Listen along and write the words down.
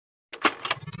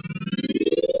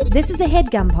This is a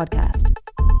HeadGum podcast.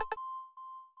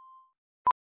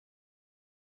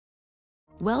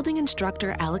 Welding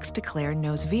instructor Alex DeClaire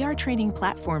knows VR training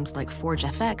platforms like Forge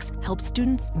FX help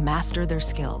students master their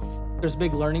skills. There's a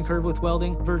big learning curve with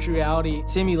welding. Virtual reality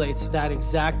simulates that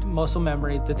exact muscle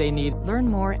memory that they need. Learn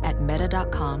more at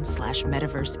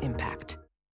meta.com/metaverseimpact.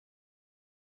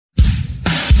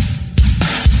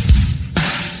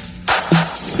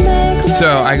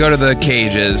 So I go to the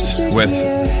cages with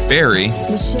Barry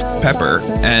Pepper,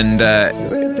 and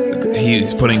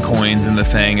he's putting coins in the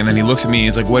thing, and then he looks at me and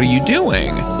he's like, "What are you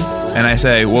doing?" And I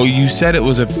say, "Well, you said it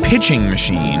was a pitching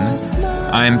machine.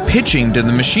 I'm pitching to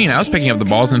the machine. I was picking up the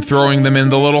balls and throwing them in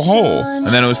the little hole. And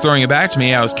then it was throwing it back to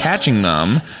me. I was catching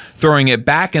them, throwing it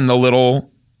back in the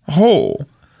little hole."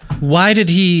 Why did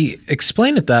he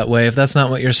explain it that way if that's not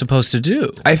what you're supposed to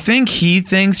do? I think he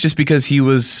thinks just because he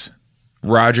was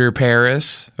Roger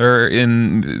Paris, or just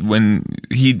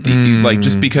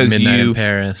because Midnight you in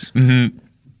Paris.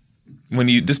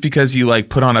 Just because you like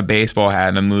put on a baseball hat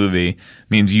in a movie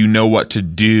means you know what to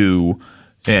do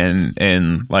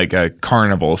in like a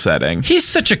carnival setting. He's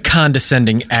such a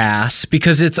condescending ass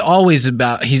because it's always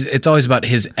about his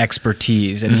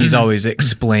expertise, and he's always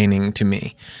explaining to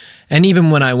me. And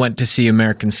even when I went to see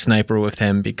American Sniper with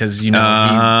him, because he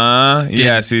says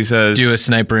do a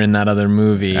sniper in that other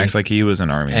movie, acts like he was an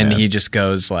army and man. he just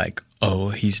goes like,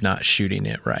 "Oh, he's not shooting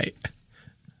it right."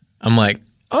 I'm like,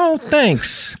 "Oh,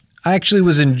 thanks. I actually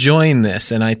was enjoying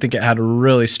this, and I think it had a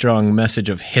really strong message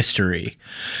of history."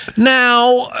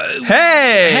 Now,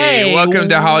 hey, welcome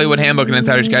to Hollywood Handbook, an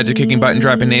insider's guide to kicking butt and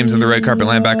dropping names in the red carpet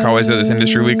land back hallways of this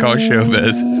industry we call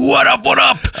showbiz. What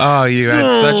up? Oh, you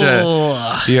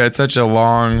had such a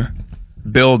long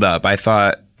build up. I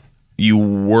thought you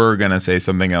were gonna say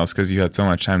something else because you had so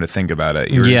much time to think about it.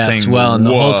 You were saying, and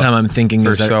the whole time I'm thinking,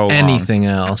 is there so anything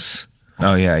else?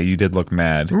 Oh yeah, you did look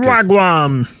mad.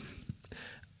 Wagwam.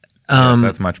 Yes,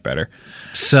 that's much better.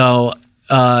 So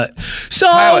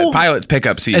pilot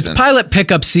pickup season. It's pilot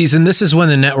pickup season. This is when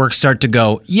the networks start to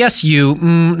go, yes, you,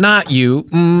 not you,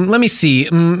 let me see,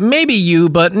 maybe you,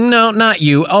 but no, not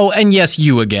you. Oh, and yes,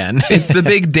 you again. It's the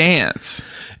big dance.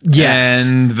 Yes.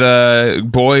 And the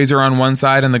boys are on one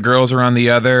side and the girls are on the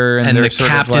other. And the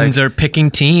captains are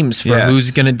picking teams for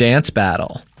who's going to dance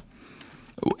battle.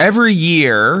 Every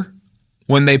year,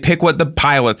 when they pick what the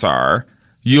pilots are,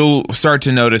 you'll start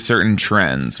to notice certain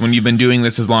trends when you've been doing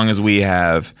this as long as we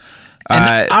have.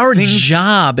 And our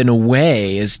job, in a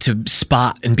way, is to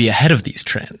spot and be ahead of these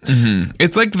trends. Mm-hmm.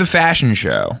 It's like the fashion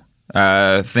show.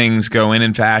 Things go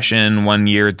in fashion. One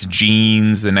year it's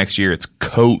jeans. The next year it's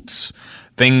coats.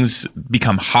 Things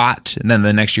become hot, and then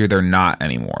the next year they're not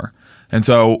anymore. And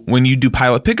so when you do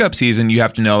pilot pickup season, you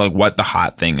have to know like what the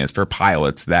hot thing is for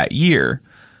pilots that year.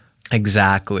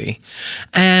 Exactly.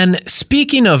 And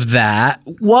speaking of that,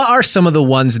 what are some of the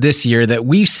ones this year that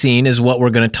we've seen is what we're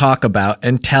going to talk about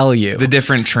and tell you? The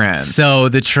different trends. So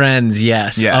the trends,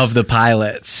 yes, of the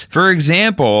pilots. For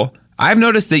example, I've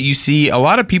noticed that you see a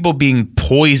lot of people being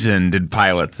poisoned in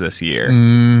pilots this year.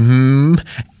 Mm-hmm.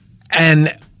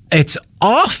 And it's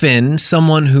often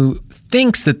someone who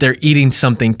thinks that they're eating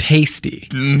something tasty.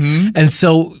 Mm-hmm. And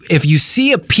so if you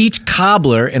see a peach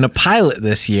cobbler in a pilot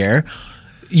this year,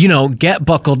 get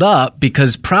buckled up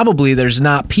because probably there's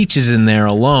not peaches in there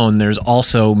alone. There's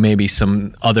also maybe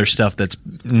some other stuff that's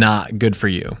not good for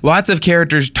you. Lots of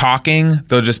characters talking.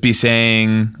 They'll just be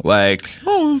saying like,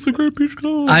 "Oh, this is a great peach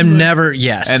cobbler." And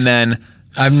then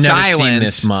I've never seen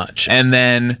this much. And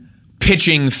then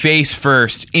pitching face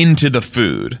first into the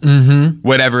food,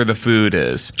 whatever the food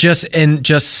is. Just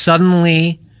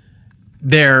suddenly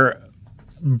they're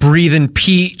breathing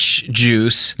peach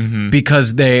juice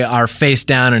because they are face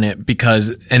down in it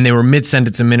and they were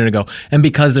mid-sentence a minute ago, and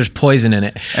because there's poison in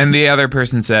it. And the other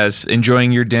person says,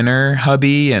 "Enjoying your dinner,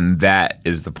 hubby," and that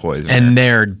is the poison. And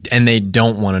they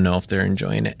don't want to know if they're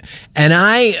enjoying it. And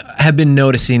I have been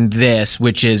noticing this,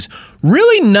 which is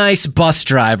really nice bus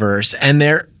drivers, and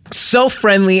they're so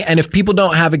friendly, and if people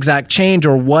don't have exact change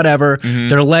or whatever,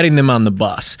 they're letting them on the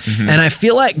bus. And I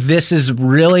feel like this is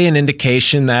really an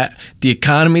indication that the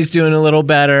economy's doing a little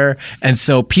better, and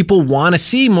so people want to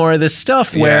see more of this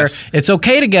stuff where it's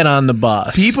okay to get on the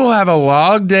bus. People have a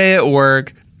long day at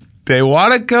work. They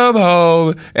want to come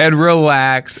home and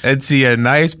relax and see a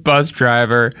nice bus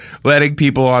driver letting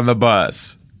people on the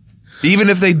bus, even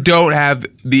if they don't have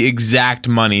the exact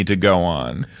money to go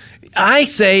on.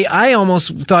 I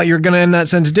almost thought you were going to end that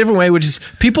sentence a different way, which is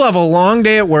people have a long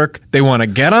day at work. They want to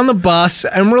get on the bus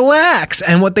and relax.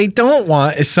 And what they don't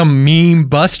want is some mean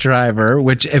bus driver,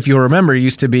 which, if you remember,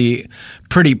 used to be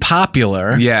pretty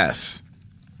popular. Yes.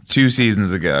 2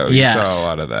 seasons ago. Yes. You saw a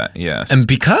lot of that. Yes. And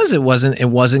because it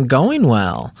wasn't going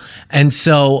well. And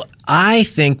so I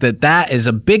think that is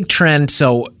a big trend.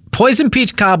 So poison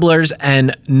peach cobblers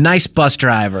and nice bus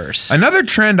drivers. Another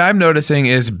trend I'm noticing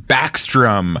is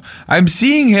Backstrom. I'm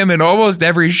seeing him in almost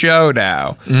every show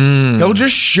now. He'll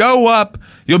just show up.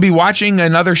 You'll be watching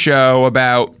another show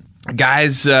about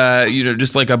guys,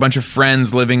 just like a bunch of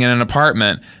friends living in an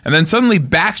apartment, and then suddenly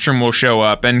Backstrom will show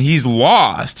up and he's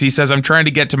lost. He says, "I'm trying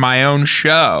to get to my own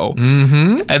show,"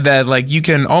 and then like you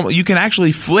can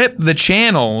actually flip the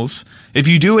channels. If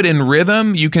you do it in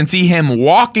rhythm, you can see him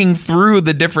walking through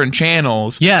the different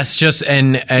channels. Yes,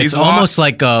 it's almost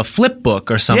like a flip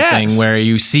book or something where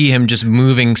you see him just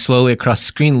moving slowly across the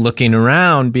screen, looking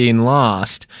around, being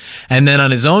lost. And then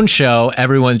on his own show,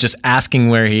 everyone's just asking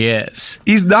where he is.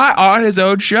 He's not on his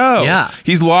own show. Yeah.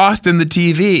 He's lost in the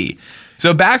TV.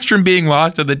 So Backstrom being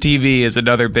lost on the TV is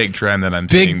another big trend that I'm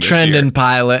seeing Big this trend year. in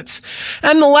pilots.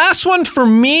 And the last one for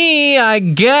me, I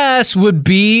guess, would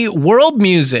be world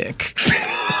music.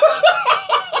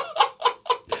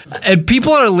 And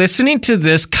people are listening to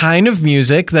this kind of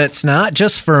music that's not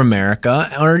just for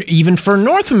America or even for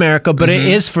North America, but it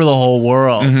is for the whole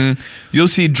world. You'll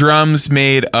see drums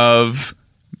made of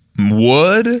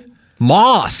wood.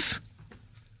 Moss.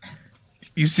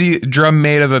 You see a drum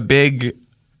made of a big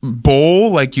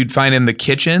bowl like you'd find in the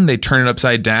kitchen. They turn it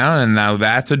upside down, and now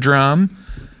that's a drum.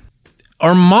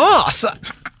 Or moss.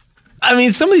 I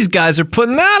mean, some of these guys are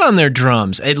putting that on their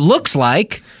drums. It looks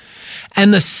like.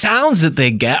 And the sounds that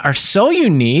they get are so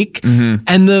unique, and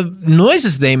the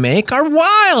noises they make are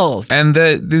wild. And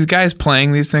the guys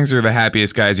playing these things are the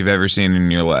happiest guys you've ever seen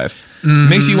in your life.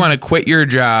 Makes you want to quit your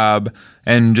job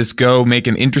and just go make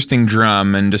an interesting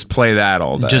drum and just play that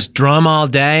all day. Just drum all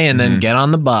day and then get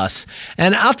on the bus.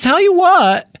 And I'll tell you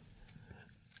what,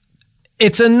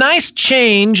 it's a nice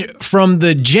change from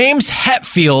the James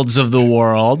Hetfields of the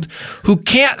world who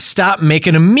can't stop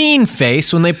making a mean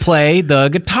face when they play the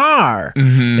guitar.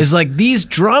 It's like these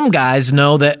drum guys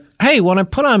know that, hey, when I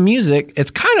put on music,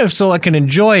 it's kind of so I can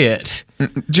enjoy it.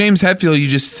 James Hetfield, you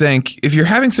just think, if you're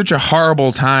having such a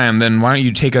horrible time, then why don't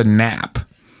you take a nap?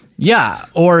 Yeah,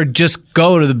 or just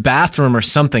go to the bathroom or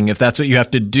something if that's what you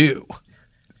have to do.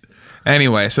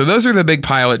 Anyway, so those are the big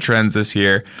pilot trends this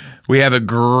year. We have a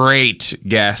great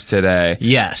guest today.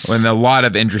 Yes. With a lot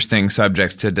of interesting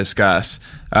subjects to discuss.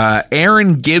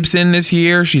 Erin Gibson is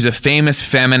here. She's a famous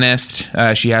feminist.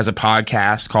 She has a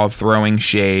podcast called Throwing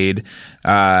Shade,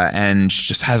 and she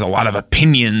just has a lot of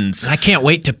opinions. I can't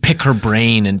wait to pick her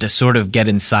brain and to sort of get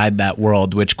inside that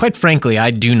world, which, quite frankly,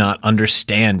 I do not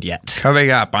understand yet.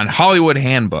 Coming up on Hollywood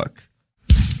Handbook.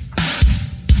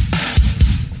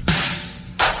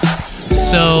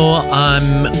 So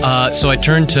I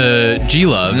turned to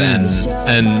G-Love and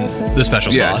the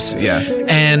special sauce. Yes.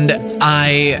 And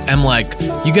I am like,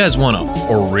 you guys want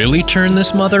to really turn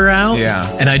this mother out? Yeah.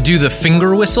 And I do the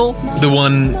finger whistle, the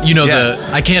one, Yes.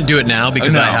 I can't do it now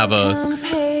because No. I have a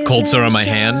cold sore on my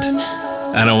hand.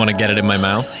 I don't want to get it in my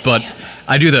mouth, but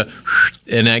I do the,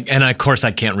 and of course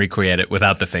I can't recreate it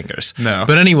without the fingers. No.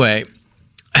 But anyway,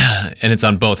 and it's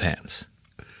on both hands.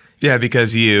 Yeah,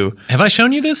 because Have I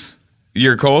shown you this?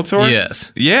 your cold sore?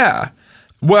 Yes. Yeah.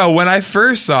 Well, when I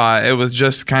first saw it, it was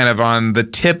just kind of on the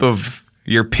tip of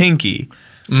your pinky.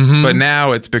 But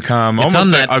now it's become almost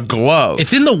on a glove.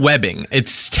 It's in the webbing.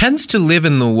 It tends to live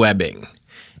in the webbing.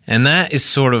 And that is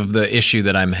sort of the issue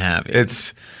that I'm having.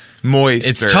 It's moist.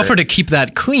 It's tougher to keep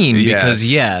that clean because,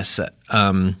 Yes.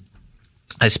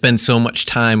 I spend so much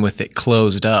time with it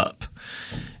closed up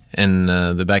and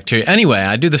the bacteria. Anyway,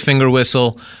 I do the finger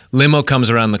whistle. Limo comes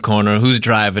around the corner. Who's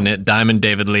driving it? Diamond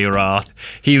David Lee Roth.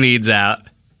 He leads out.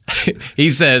 He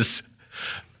says,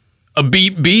 a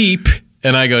beep, beep.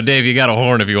 And I go, Dave, you got a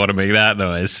horn if you want to make that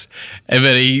noise.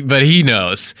 But he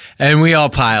knows. And we all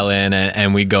pile in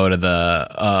and we go to the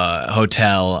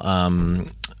hotel.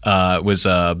 It was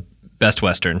Best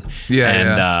Western.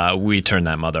 And we turn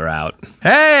that mother out.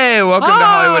 Hey, welcome to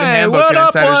Hollywood Handbook, what an up,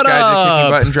 insider's what guide to up?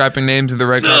 kicking butt and dropping names in the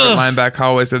red carpet line back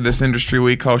hallways of this industry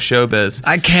we call showbiz.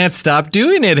 I can't stop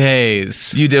doing it,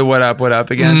 Hayes. You did what up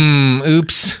again?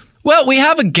 Oops. Well, we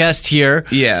have a guest here.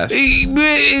 Yes.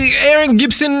 Erin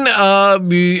Gibson,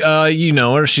 you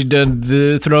know her. She did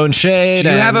the Throwing Shade.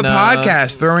 You have a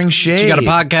podcast, Throwing Shade. She got a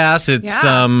podcast. It's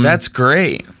That's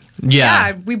great.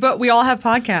 yeah. We all have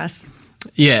podcasts.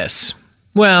 Yes.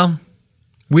 Well,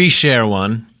 we share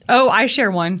one. Oh, I share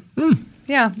one.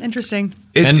 Yeah, interesting.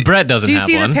 And Brett doesn't Do you have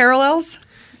see one. the parallels?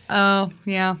 Oh,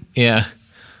 yeah. Yeah.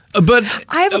 But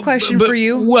I have a question for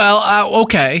you. Well,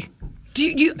 okay.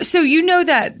 So you know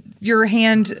that your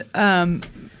hand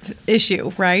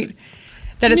issue, right?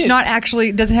 That it's not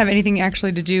actually doesn't have anything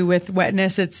actually to do with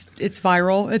wetness. It's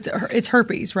viral. It's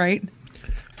herpes, right?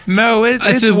 No, it's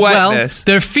well, wetness.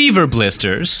 they're fever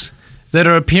blisters that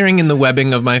are appearing in the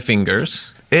webbing of my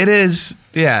fingers. It is.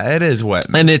 Yeah, it is wet.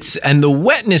 And the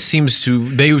wetness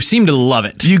they seem to love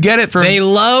it. You get it from. They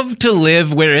love to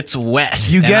live where it's wet.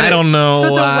 You get and I it- don't know So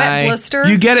it's why. a wet blister.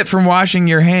 You get it from washing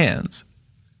your hands.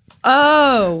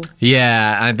 Oh,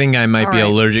 Yeah, I think I might All be right.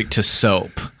 allergic to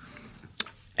soap.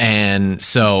 And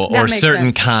so, That or makes certain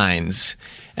sense. kinds.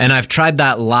 And I've tried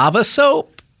that lava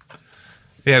soap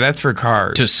Yeah, that's for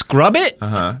cars. to scrub it.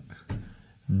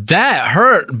 That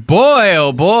hurt. Boy,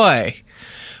 oh boy.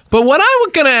 But what I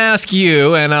was going to ask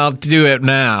you, and I'll do it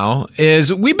now,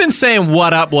 is we've been saying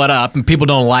what up, and people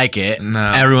don't like it. No.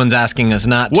 Everyone's asking us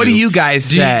not to. What do you guys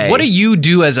say? What do you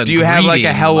do as a Do you have like a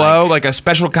greeting? hello, like a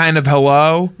special kind of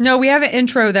hello? no, we have an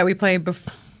intro that we play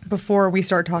before we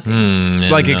start talking.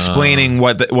 Like explaining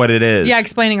what it is. Yeah,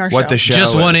 explaining our what show. the show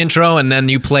Just is. one intro, and then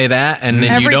you play that, and then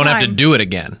you Every don't have to time. do it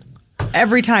again.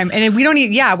 Every time. And we don't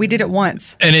even, we did it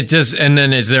once. And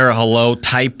then is there a hello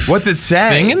type What's it say?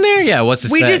 thing in there? Yeah, what's it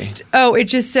say? It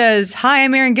just says, hi,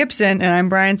 I'm Erin Gibson, and I'm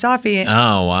Brian Safi.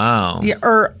 Oh, wow. Yeah,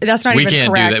 or that's not We even can't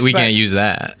correct. do that. We but- can't use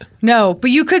that. No,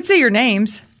 but you could say your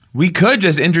names. We could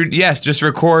just just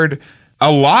record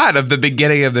a lot of the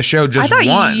beginning of the show just I thought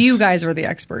once. you guys were the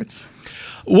experts.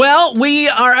 Well, we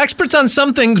are experts on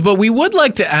some things, but we would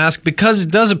like to ask, because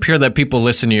it does appear that people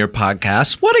listen to your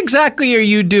podcast, what exactly are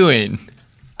you doing?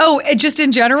 Oh, just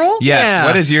in general? Yes. Yeah.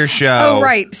 What is your show? Oh,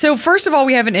 right. So first of all,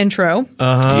 we have an intro.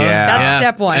 Yeah. That's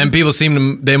step one. And people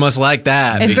they must like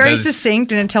that. and very because-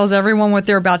 succinct, and it tells everyone what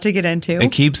they're about to get into.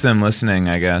 It keeps them listening,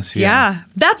 I guess. Yeah.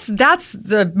 That's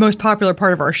the most popular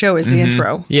part of our show is the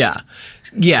intro. Yeah.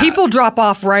 Yeah. People drop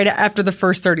off right after the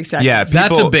first 30 seconds. Yeah,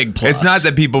 That's a big plus. It's not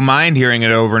that people mind hearing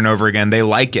it over and over again. They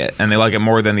like it, and they like it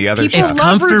more than the other People stuff.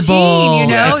 love routine, you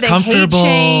know? It's They comfortable. hate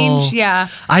change. Yeah.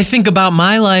 I think about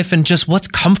my life and just what's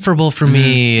comfortable for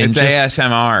me. And It's just,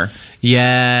 ASMR.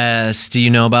 Yes. Do you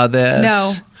know about this?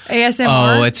 No.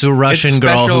 ASMR. Oh, it's a Russian It's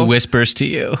girl special- who whispers to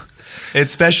you.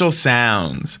 It's special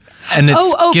sounds. And it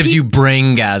Oh, gives you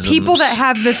brain gasms. people that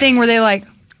have the thing where they like,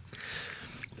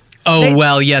 Oh, they-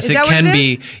 well, yes, is it that what can it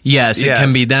be. is? Yes, it Yes.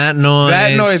 can be that noise.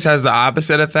 That noise has the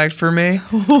opposite effect for me,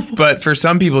 but for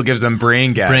some people, it gives them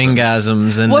brain gasms. brain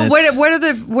gasms. And what it's-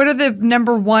 are the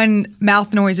number one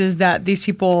mouth noises that these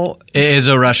people? it is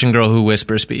a Russian girl who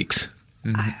whisper speaks.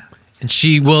 And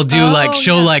she will do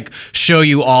show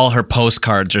you all her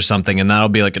postcards or something, and that'll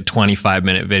be like a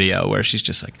 25-minute video where she's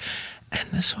just like, and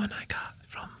this one I got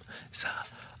from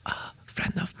a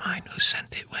friend of mine who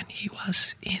sent it when he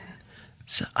was in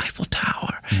the Eiffel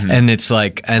Tower. And it's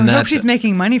like, and I hope that's she's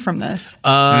making money from this.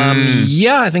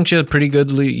 yeah, I think she has pretty good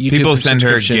YouTube People send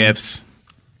her subscription. gifts,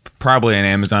 probably an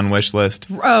Amazon wish list,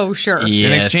 Oh, sure. Yes.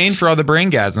 in exchange for all the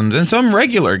brain gasms and some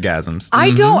regular gasms.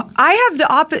 I don't. I have the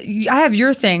opposite. I have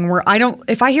your thing where I don't.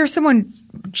 If I hear someone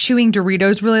chewing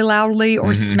Doritos really loudly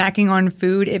or smacking on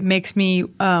food, it makes me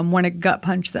want to gut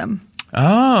punch them.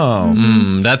 Oh.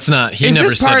 That's not. He Is never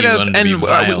this said part he of, wanted to and be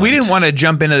violent. we didn't want to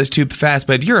jump into this too fast,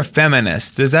 but you're a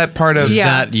feminist. Is that part of Yeah.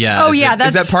 that- yeah, Oh is yeah. it- That's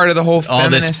Is that part of the whole all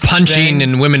this feminist punching thing?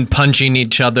 and women punching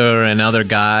each other and other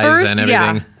guys first. and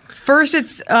everything. Yeah. First,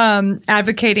 it's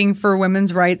advocating for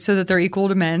women's rights so that they're equal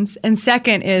to men's, and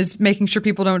second is making sure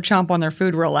people don't chomp on their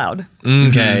food real loud.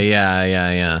 Okay,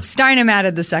 yeah. Steinem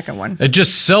added the second one. It's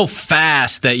just so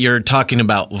fast that you're talking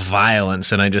about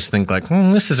violence, and I just think like,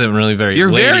 this isn't really very. You're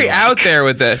very ladylike. out there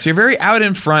with this. You're very out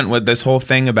in front with this whole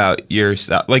thing about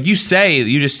yourself. Like you just say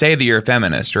that you're a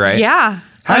feminist, right? Yeah.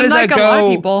 How does Unlike that go a lot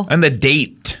of people. on the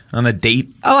date?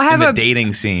 Oh, I have in the a-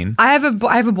 dating scene. I have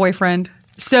a boyfriend,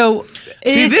 so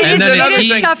it See, is, this it is is, another it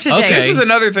is thing. tough to Okay. date. This is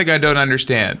another thing I don't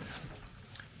understand.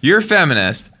 You're a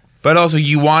feminist, but also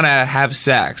you want to have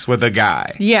sex with a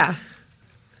guy. Yeah.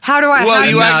 How do I? Well, how do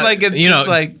you you act like it's just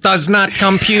like- does not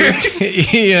compute,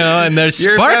 and there's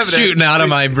You're sparks feminine. shooting out of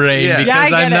my brain Yeah. because Yeah, I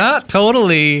get I'm it. not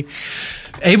totally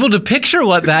able to picture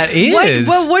what that is.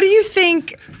 What do you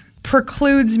think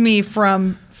precludes me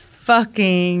from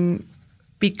fucking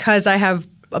because I have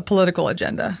a political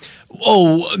agenda?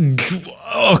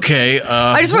 Okay.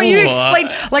 I just want you to explain.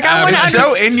 Like I want to It's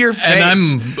so in your face. And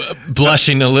I'm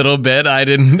blushing a little bit. I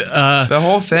didn't. The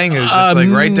whole thing is just like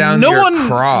right down your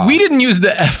craw. We didn't use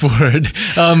the F word.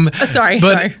 Sorry.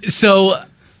 So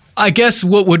I guess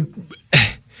what would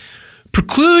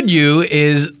preclude you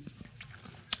is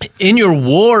in your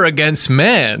war against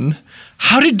men.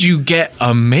 How did you get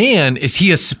a man? Is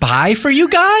he a spy for you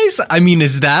guys? I mean,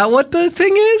 is that what the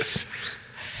thing is?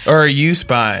 Or are you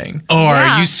spying? Or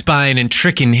Yeah. are you spying and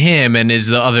tricking him, and is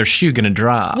the other shoe going to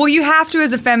drop? Well, you have to,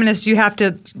 as a feminist, you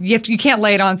can't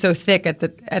lay it on so thick at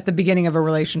the beginning of a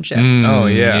relationship. Oh,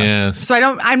 yeah. Yes. So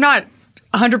I'm not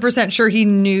 100% sure he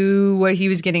knew what he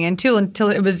was getting into until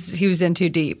he was in too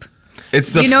deep.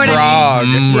 It's the You know what I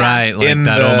frog Right, like in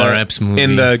that the, Omar Epps movie.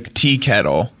 in the tea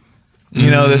kettle. You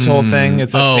know this whole thing?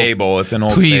 It's a fable. It's an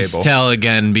old Please fable. tell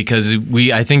again, because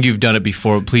I think you've done it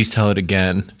before. Please tell it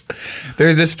again.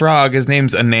 There's this frog. His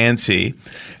name's Anansi,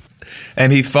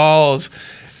 and he falls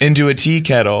into a tea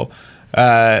kettle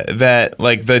that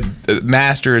like the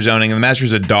master is owning, and the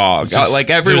master's a dog. Like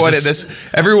everyone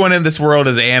in this world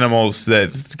is animals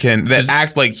that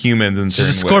act like humans in certain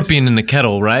There's a scorpion in the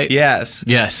kettle, right? Ways.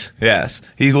 Yes. Yes.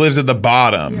 He lives at the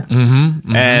bottom. Yeah.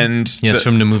 Mm-hmm. And Yes,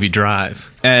 from the movie Drive.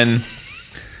 and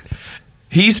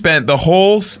he spent the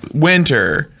whole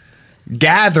winter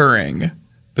gathering.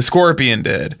 The scorpion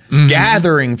did.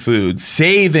 Gathering food,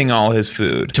 saving all his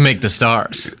food. To make the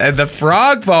stars. And the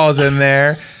frog falls in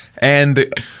there, and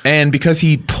because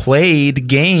he played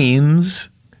games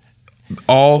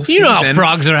all season. You know how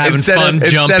frogs are having fun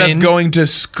jumping. Instead of going to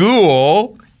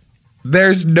school,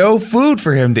 there's no food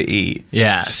for him to eat.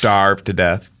 Yes. Starved to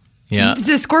death. Yeah.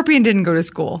 The scorpion didn't go to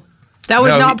school. That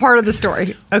was No, not part of the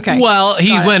story. Okay. Well, he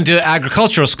Got it. went to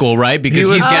agricultural school, right? Because He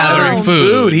was he's gathering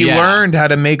food. He Yeah. learned how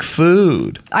to make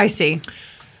food. I see.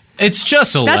 It's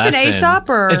just a lesson. That's an Aesop,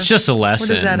 or It's just a lesson.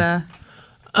 What is that? I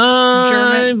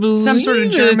German? Some sort of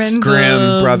believe German? it's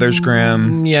Grimm, Brothers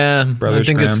Grimm. Yeah, Brothers I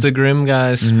think Grimm. it's the Grimm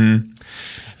guys.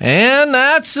 And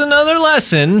that's another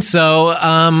lesson.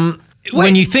 So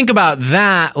when you think about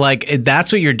that, like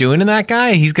that's what you're doing to that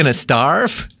guy, he's going to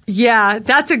starve. Yeah,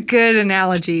 that's a good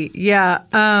analogy. Yeah.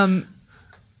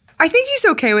 I think he's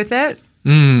okay with it.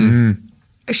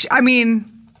 I mean,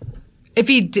 if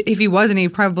he wasn't, he'd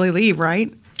probably leave,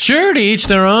 right? Sure, to each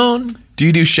their own. Do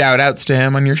you do shout outs to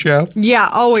him on your show? Yeah,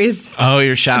 always. Oh,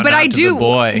 you're shouting But out I to do. the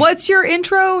boy. What's your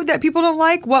intro that people don't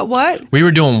like? What? We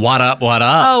were doing what up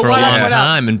Oh, for a what up, long what up.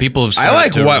 time, and people have I started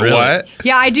like to what really, what.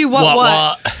 Yeah, I do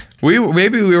what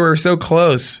Maybe we were so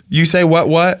close. You say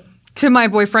what? to my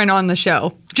boyfriend on the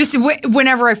show. Just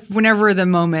whenever the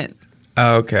moment,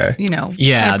 Oh, okay.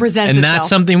 Yeah, kinda presents and itself. that's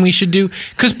something we should do.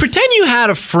 Because pretend you had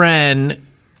a friend.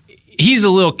 He's a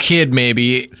little kid,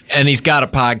 maybe, and he's got a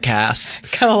podcast,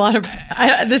 Got a lot of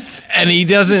this, and he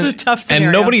doesn't. This is a tough scenario.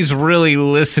 and nobody's really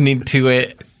listening to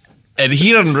it, and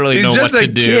he doesn't really He's know just what a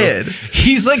to do. kid.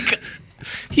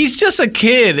 He's just a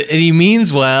kid, and he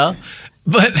means well,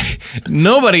 but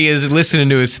nobody is listening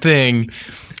to his thing.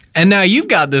 And now you've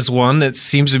got this one that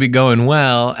seems to be going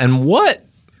well, and what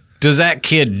does that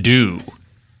kid do?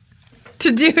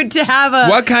 to have a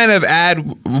What kind of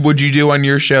ad would you do on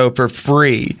your show for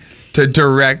free to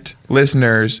direct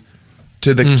listeners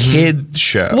to the kids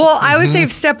show? Well, I would say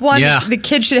step one, Yeah. the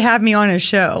kid should have me on his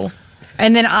show,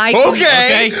 and then I can,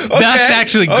 Okay. That's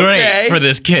actually great okay. for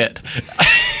this kid.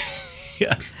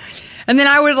 Yeah. and then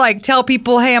I would like tell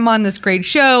people, hey, I'm on this great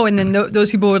show, and then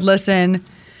those people would listen,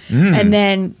 and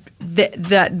then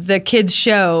the kid's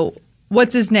show,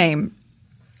 what's his name?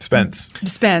 Spence.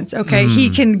 Spence. Okay, he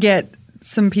can get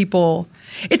some people.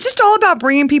 It's just all about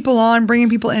bringing people on, bringing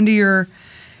people into your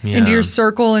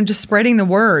circle, and just spreading the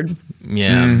word.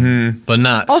 Yeah, but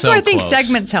not Also, so I think close.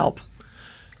 segments help.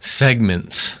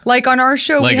 Segments. Like on our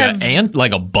show, Like we have an ant?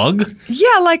 Like a bug?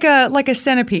 yeah, like a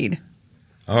centipede,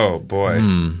 Oh boy.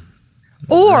 I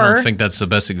or don't think that's the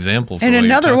best example for in what you're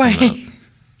another talking way,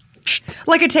 about.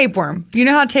 like a tapeworm. You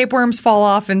know how tapeworms fall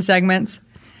off in segments?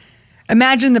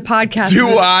 Imagine the podcast. Do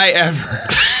I ever?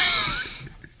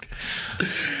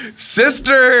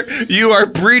 Sister, you are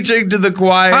preaching to the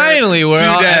choir. Finally, today.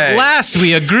 at last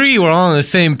we agree we're all on the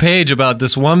same page about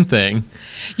this one thing.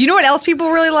 You know what else people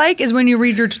really like is when you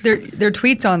read their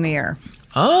tweets on the air,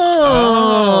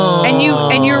 Oh.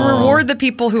 and you reward the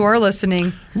people who are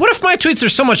listening. What if my tweets are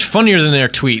so much funnier than their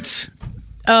tweets?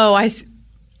 Oh,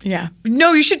 yeah.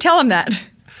 No, you should tell them that.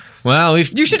 Well,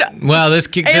 You should this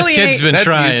kid's alienate- been That's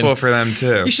trying. useful for them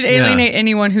too. You should alienate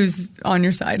anyone who's on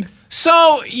your side.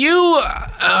 So you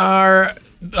are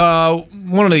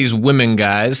one of these women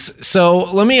guys. So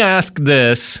let me ask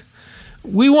this.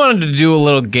 We wanted to do a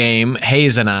little game,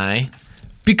 Hayes and I,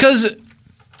 because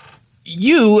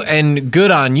you, and good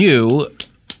on you,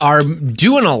 are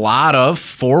doing a lot of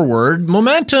forward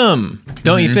momentum,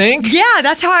 don't you think? Yeah,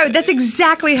 that's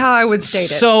exactly how I would state it.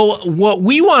 So what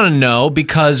we want to know,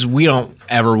 because we don't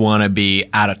ever want to be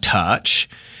out of touch,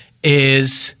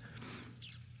 is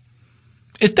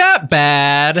that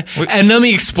bad? And let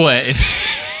me explain.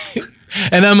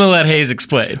 And I'm going to let Hayes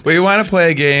explain. We want to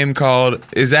play a game called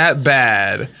Is That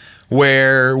Bad?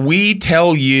 where we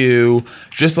tell you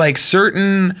just like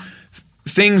certain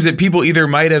things that people either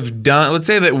might have done. Let's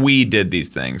say that we did these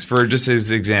things for just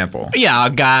as example. Yeah, a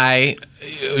guy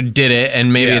did it,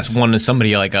 and maybe it's one to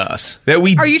somebody like us. That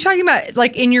we Are you talking about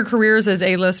like in your careers as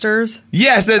A-listers?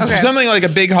 Yes, that's something like a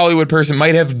big Hollywood person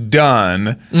might have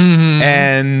done,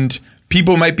 and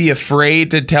people might be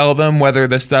afraid to tell them whether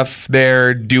the stuff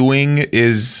they're doing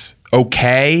is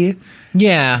okay.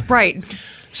 Yeah. Right.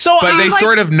 So But they like-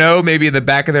 sort of know maybe in the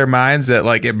back of their minds that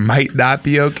like it might not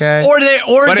be okay. Or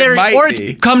But it might be.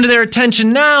 it's come to their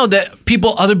attention now that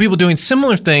other people doing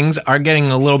similar things are getting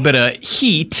a little bit of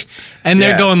heat, and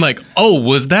they're Yes. going like, "Oh,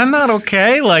 was that not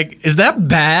okay? Like, is that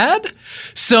bad?"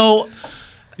 So,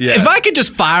 if I could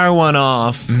just fire one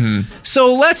off.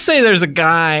 So let's say there's a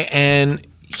guy and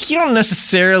he don't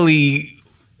necessarily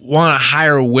want to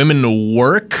hire women to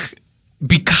work,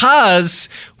 because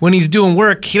when he's doing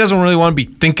work, he doesn't really want to be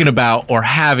thinking about or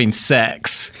having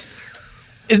sex.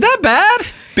 Is that bad?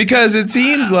 Because it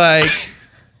seems like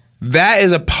that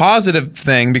is a positive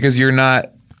thing because you're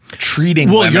not treating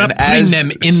Well, women you're not putting as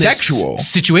them in sexual. this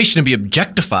situation to be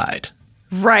objectified.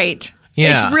 Right.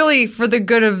 Yeah. It's really for the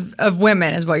good of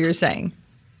women, is what you're saying.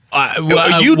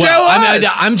 You tell us.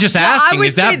 I'm just Well, I asking, would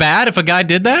is that say- bad if a guy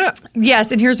did that?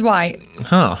 Yes, and here's why.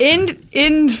 Huh. In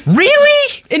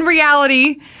Really? in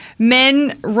reality,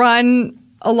 men run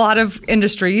a lot of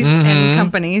industries and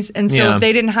companies, and so Yeah. if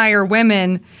they didn't hire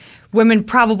women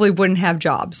probably wouldn't have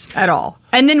jobs at all.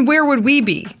 And then where would we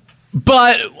be?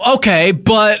 But, okay,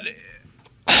 but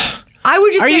I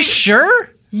would just are say, you sure?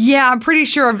 Yeah, I'm pretty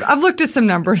sure. I've looked at some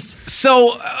numbers.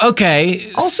 So,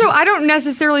 okay. Also, I don't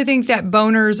necessarily think that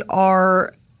boners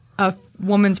are a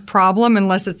woman's problem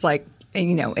unless it's like,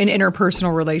 you know, an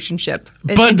interpersonal relationship.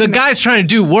 But the Intimate- guy's trying to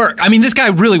do work. I mean, this guy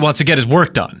really wants to get his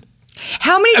work done.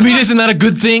 How many? I mean, isn't that a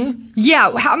good thing?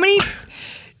 Yeah. How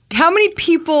many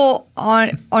people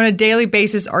on a daily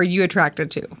basis are you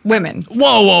attracted to? Women.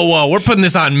 Whoa. We're putting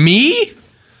this on me?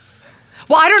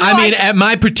 Well, I don't know. I mean, at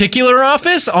my particular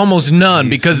office, almost none,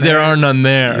 because there are none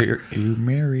there. You're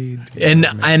married. And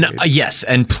yes,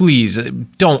 and please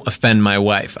don't offend my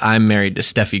wife. I'm married to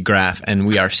Steffi Graf, and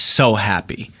we are so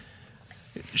happy.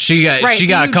 She got Right,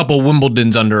 so a you- couple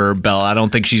Wimbledons under her belt. I don't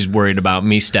think she's worried about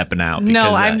me stepping out. No,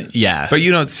 because, I'm- yeah. But you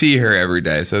don't see her every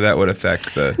day, so that would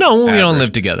affect the. No, we don't average.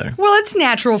 live together. Well, it's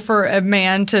natural for a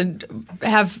man to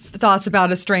have thoughts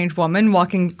about a strange woman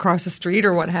walking across the street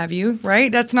or what have you, right?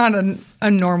 That's not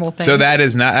a normal thing. So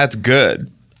that's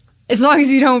good. as long as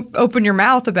you don't open your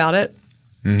mouth about it.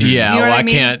 Yeah, Do you know what well, I I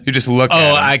mean? can't. You just look at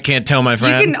Oh, him. I can't tell my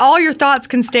friend. You can. All your thoughts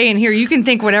can stay in here. You can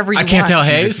think whatever you I want. can't tell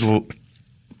You Hayes. just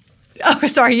Oh,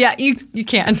 sorry. Yeah, you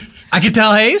can. I can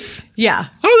tell Hayes. Yeah.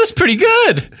 Oh, that's pretty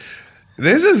good.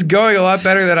 This is going a lot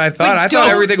better than I thought. I thought don't-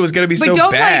 everything was going to be but so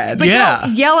don't bad. But Yeah.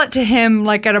 don't yell it to him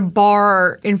like at a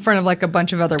bar in front of like a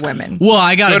bunch of other women. Well,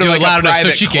 I got to do it like, a loud enough so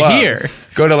private she club. can hear.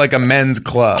 Go to like a men's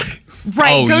club.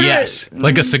 Right. Oh, go to yes.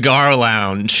 Like a cigar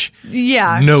lounge.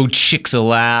 yeah. No chicks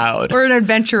allowed. Or an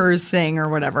adventurers thing or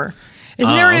whatever.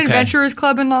 Isn't Oh, there an okay. adventurers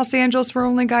club in Los Angeles where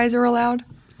only guys are allowed?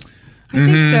 I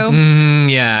think so.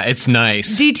 Yeah, it's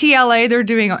nice. DTLA, they're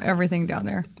doing everything down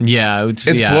there. Yeah, It's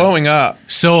yeah. blowing up.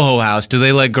 Soho House. Do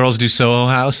they let girls do Soho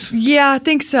House? Yeah, I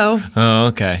think so. Oh,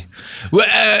 okay. Well,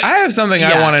 I have something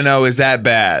I Yeah. want to know. Is that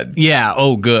bad? yeah.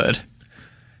 Oh, good.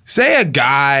 Say a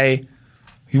guy,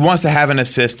 he wants to have an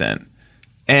assistant,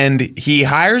 and he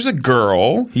hires a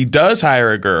girl. He does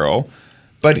hire a girl,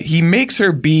 but he makes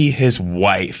her be his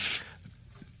wife.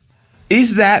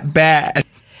 Is that bad?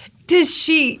 Does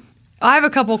she? I have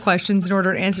a couple questions in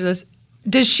order to answer this.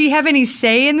 Does she have any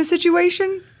say in the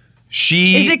situation?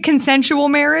 Is it consensual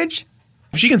marriage?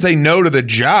 She can say no to the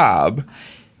job.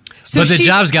 So But the she's-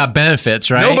 job's got benefits,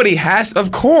 right? Nobody has,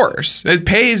 of course. It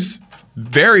pays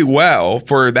very well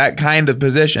for that kind of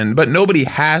position, but nobody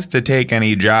has to take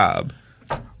any job.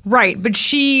 right, but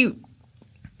she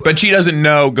doesn't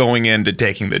know going into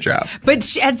taking the job.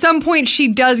 at some point she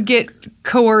does get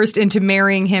coerced into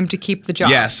marrying him to keep the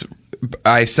job. Yes,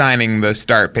 by signing the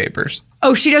start papers.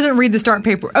 Oh, she doesn't read the start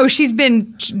paper. Oh, she's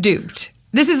been duped.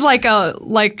 This is like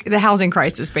the housing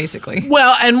crisis, basically.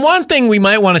 Well, and one thing we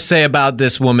might want to say about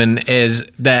this woman is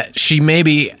that she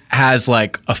maybe has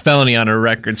like a felony on her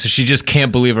record, so she just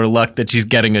can't believe her luck that she's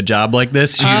getting a job like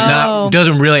this. She's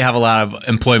doesn't really have a lot of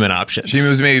employment options. She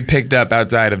was maybe picked up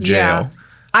outside of jail. Yeah.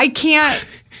 I can't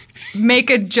make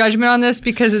a judgment on this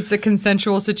because it's a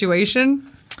consensual situation.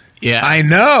 Yeah, I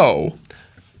know.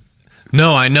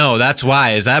 No, I know. That's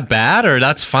why. Is that bad or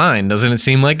that's fine? Doesn't it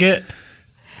seem like it?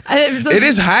 It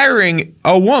is hiring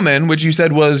a woman, which you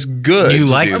said was good. You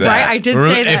to like do that. Right, I did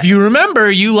say that. If you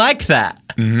remember, you liked that.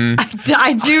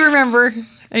 I do remember.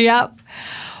 Yep.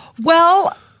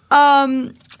 Well,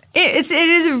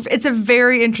 it's a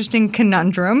very interesting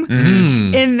conundrum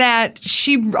in that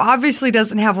she obviously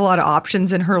doesn't have a lot of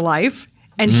options in her life,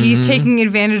 and he's taking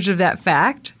advantage of that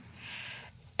fact.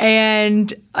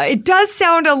 And it does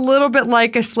sound a little bit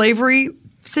like a slavery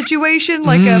situation,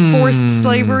 like a forced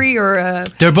slavery or a...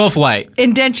 They're both white.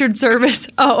 Indentured service.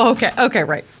 Oh, okay. Okay,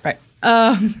 right.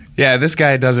 Yeah, this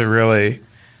guy doesn't really...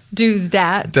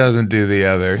 Doesn't do the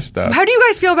other stuff. How do you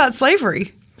guys feel about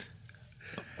slavery?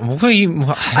 I'm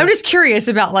just curious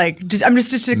about I'm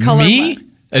just a color. Me?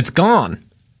 It's gone.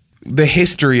 The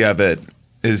history of it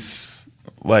is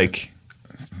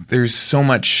there's so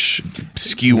much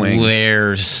skewing.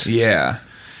 Layers. Yeah.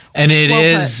 And it Well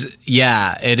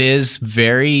is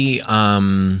very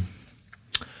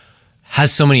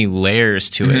has so many layers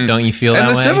to it. Don't you feel that way?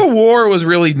 And the Civil War was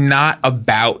really not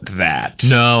about that.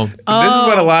 No. This is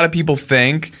what a lot of people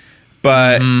think,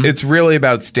 but it's really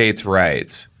about states'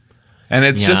 rights. And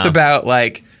it's just about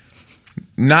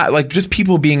not just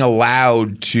people being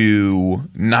allowed to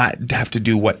not have to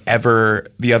do whatever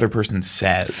the other person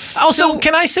says. Also,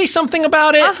 can I say something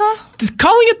about it?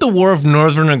 Calling it the War of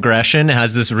Northern Aggression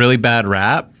has this really bad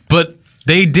rap, but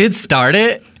they did start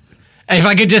it. And if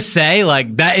I could just say,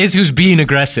 that is who's being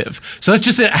aggressive. So that's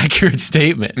just an accurate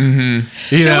statement. When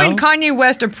Kanye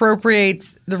West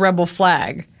appropriates the rebel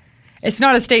flag, it's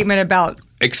not a statement about...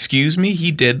 Excuse me?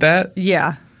 He did that?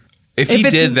 Yeah. If he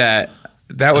did that,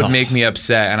 that would make me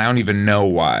upset, and I don't even know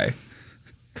why.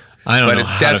 I don't know. But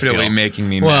it's definitely making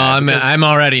me mad. Well, I'm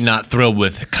already not thrilled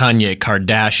with Kanye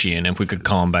Kardashian, if we could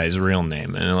call him by his real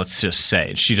name. And let's just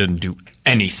say she doesn't do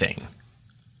anything.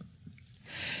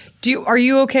 Are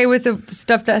you okay with the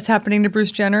stuff that's happening to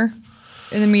Bruce Jenner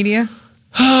in the media?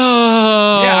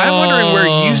 Yeah, I'm wondering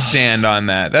where you stand on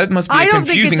that. That must be a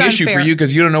confusing issue for you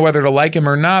because you don't know whether to like him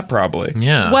or not, probably.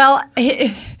 Yeah. Well,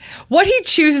 what he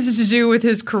chooses to do with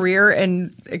his career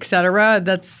and et cetera,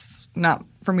 that's not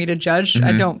for me to judge.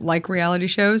 I don't like reality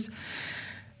shows.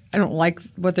 I don't like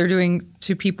what they're doing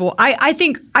to people. I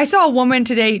think I saw a woman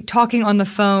today talking on the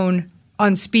phone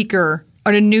on speaker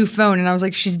on a new phone, and I was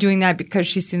like, she's doing that because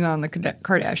she's seen it on the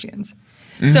Kardashians.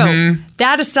 So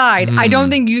that aside, I don't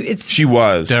think She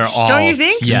was. They're all. Don't you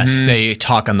think? Yes, they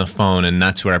talk on the phone, and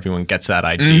that's where everyone gets that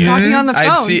idea. Talking on the phone.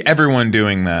 I see everyone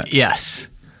doing that. Yes.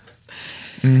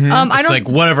 I It's don't.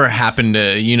 whatever happened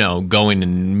to, going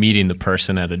and meeting the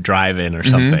person at a drive-in or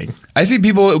something. I see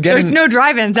people getting... There's no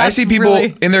drive-ins. I see people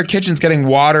really, in their kitchens getting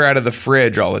water out of the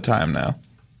fridge all the time now.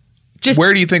 just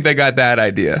Where do you think they got that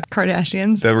idea?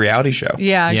 Kardashians. The reality show.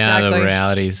 Yeah, exactly. Yeah, the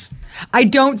realities. I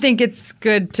don't think it's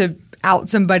good to out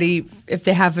somebody if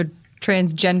they have a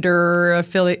transgender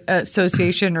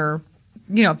association or,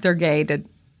 if they're gay, to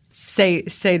say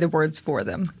the words for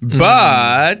them.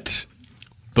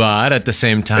 But at the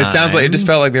same time, It sounds like it just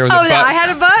felt like there was a butt. I had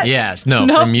a butt? Yes, no,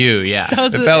 No. from you, yeah.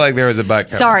 It felt like there was a butt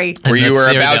cover. Sorry. Where And you let's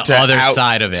were hear about the to other out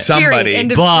side of it. somebody. Period.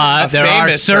 End of But A there are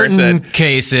famous certain person.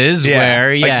 cases Yeah.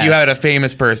 where, yes. You had a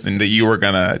famous person that you were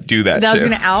going to do that That I was to.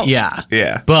 going to out? Yeah.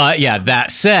 Yeah. But,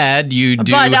 that said, you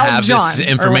do But Elton have John, this or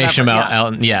information whatever, about yeah.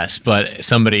 Elton. Yes, but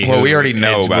somebody Well, who we already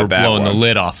know about we're that blowing the one.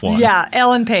 lid off one. Yeah,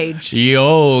 Ellen Page.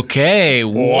 Okay.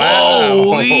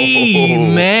 Whoa.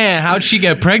 Man, how'd she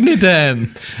get pregnant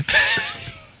then?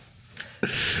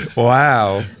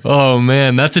 Wow. Oh,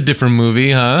 man, that's a different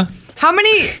movie, huh? How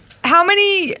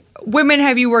many women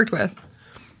have you worked with?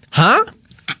 Huh?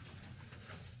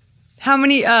 How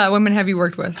many women have you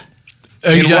worked with?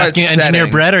 Are you In what asking Engineer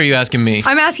setting? Brett or are you asking me?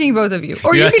 I'm asking both of you.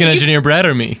 Or You're you asking can, Engineer Brett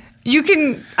or me? You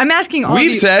can. I'm asking all of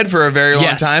We've you. said for a very long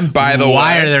Yes. time, by the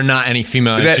Why way, are there not any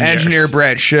female that engineers? Engineer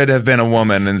Brett should have been a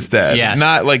woman instead. Yes.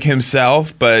 Not like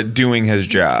himself, but doing his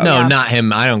job. No, Yeah. not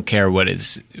him. I don't care what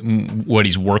he's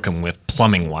working with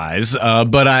plumbing wise.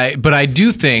 But I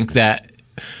do think that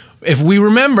if we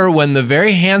remember when the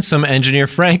very handsome engineer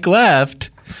Frank left,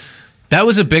 that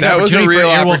was a big That was a opportunity for real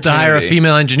Earwolf to hire a opportunity.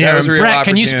 female engineer. That was a real Brett,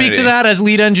 can you speak to opportunity. that as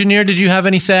lead engineer? Did you have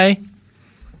any say?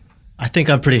 I think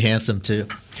I'm pretty handsome too.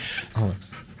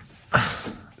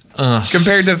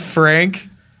 Compared to Frank,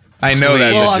 I know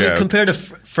that's Well, a I mean, joke. compared to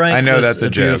Frank, I know was that's a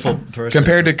joke. beautiful person.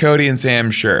 Compared to Cody and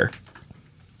Sam, sure.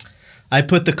 I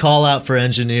put the call out for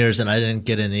engineers, and I didn't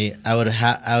get any. I would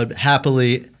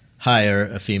happily hire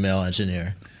a female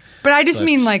engineer. But I just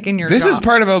mean like in your This job. is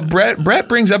part of a Brett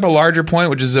brings up a larger point,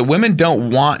 which is that women don't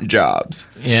want jobs.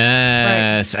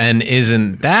 Yes, and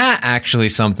isn't that actually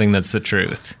something that's the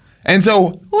truth? And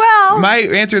so Well, my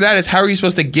answer to that is, how are you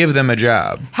supposed to give them a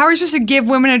job? how are you supposed to give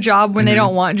women a job when they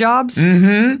don't want jobs?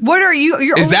 What are you?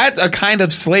 You're Is only- that a kind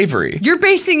of slavery? You're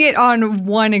basing it on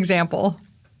one example.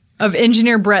 of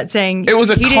engineer Brett saying It was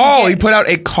a he didn't call. get- He put out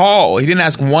a call. He didn't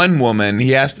ask one woman.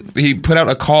 He put out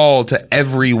a call to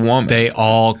every woman. They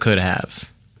all could have.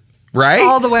 Right?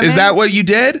 All the women? Is that what you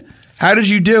did? How did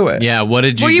you do it? Yeah, what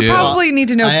did you Well, you do? probably need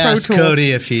to know I Pro asked Tools.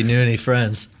 Cody if he knew any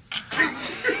friends.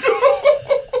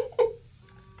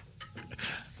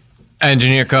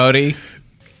 Engineer Cody,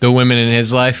 the women in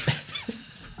his life.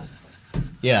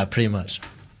 Yeah, pretty much.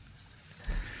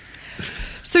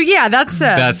 So yeah, that's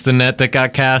That's the net that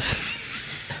got cast.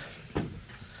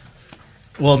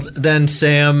 Well, then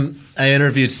I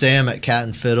interviewed Sam at Cat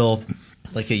and Fiddle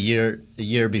like a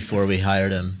year before we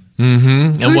hired him.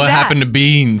 And Who's what that? happened to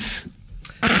Beans?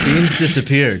 Beans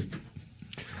disappeared.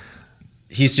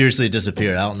 He seriously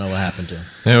disappeared. I don't know what happened to him.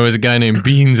 There was a guy named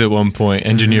Beans at one point,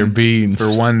 Engineer Beans.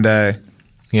 For one day.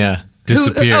 Yeah,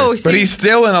 disappeared. so But he's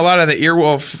still in a lot of the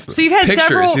Earwolf So you've had pictures.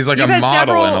 several- He's like a you've had model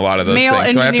several in a lot of those male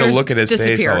things. So I have to engineers look at his face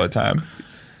disappear. all the time.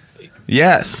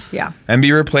 Yes. Yeah. And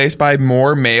be replaced by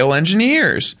more male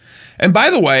engineers. And by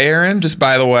the way, Erin, just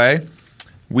by the way,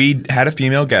 we had a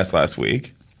female guest last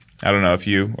week. I don't know if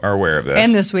you are aware of this.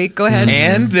 and this week. Go ahead.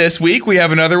 And this week, we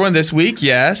have another one this week,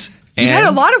 yes. You've And had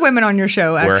a lot of women on your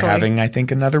show. Actually, we're having, I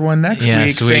think, another one next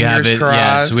Yes, week. we have Fingers it.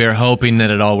 crossed. Yes, we are hoping that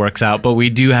it all works out. But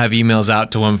we do have emails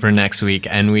out to one for next week,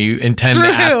 and we intend to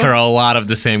True. ask her a lot of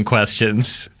the same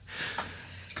questions.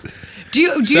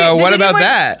 So what about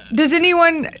that? Does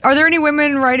anyone? Are there any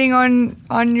women writing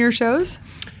on your shows?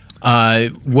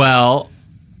 Well,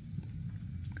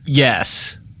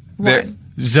 yes, They're- One.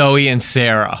 Zoe and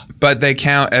Sarah. But they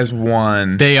count as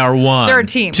one. They are one. They're a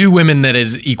team. Two women that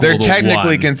is equal They're to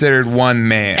technically one. considered one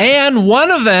man. And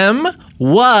one of them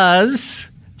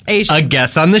was Asian. a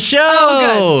guest on the show.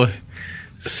 Oh,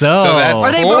 So that's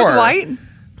Are they four. both white?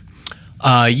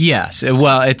 Yes.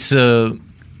 Well, it's a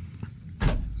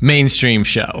mainstream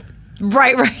show.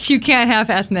 Right. You can't have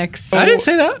ethnics. I didn't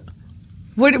say that.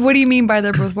 What do you mean by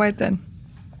they're both white then?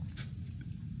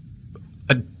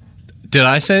 Did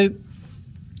I say?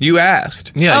 You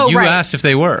asked. Yeah, Oh, you right. asked if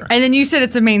they were. And then you said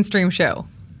it's a mainstream show.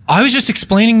 I was just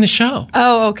explaining the show.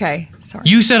 Oh, okay. Sorry.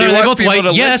 You said, He are they wants both people white?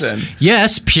 to Yes. listen.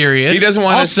 Yes, period. He doesn't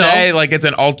want to Also, say like it's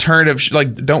an alternative.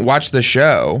 Like don't watch the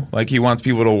show. Like he wants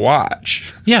people to watch.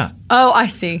 Yeah. Oh, I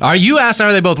see. Are you asked,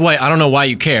 are they both white? I don't know why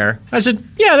you care. I said,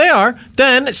 yeah, they are.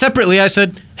 Then separately, I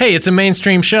said, hey, it's a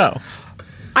mainstream show.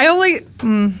 I only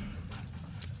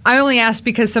ask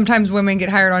because sometimes women get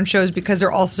hired on shows because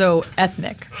they're also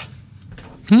ethnic.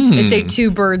 It's a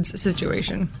two birds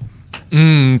situation.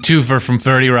 Twofer from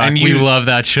 30 Rock. And We you- love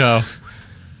that show.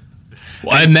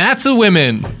 And that's a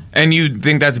women. And you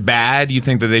think that's bad? You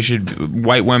think that they should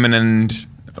white women and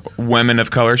women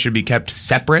of color should be kept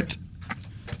separate?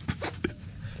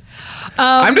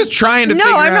 I'm just trying to no,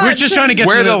 figure I'm out not. We're just trying to get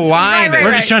where to the line Right, is.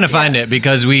 We're just trying to find it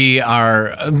because we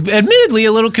are admittedly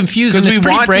a little confused. Because And we it's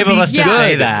pretty want brave to of be us to good.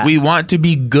 say that. We want to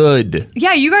be good.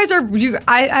 Yeah, you guys are.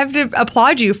 I have to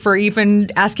applaud you for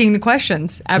even asking the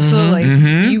questions. Absolutely,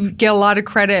 you get a lot of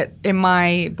credit in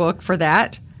my book for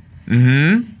that.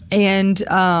 Mm-hmm.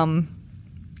 And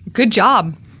good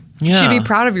job. You Yeah. should be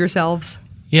proud of yourselves.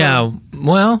 Yeah,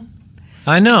 well,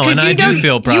 I know, and I do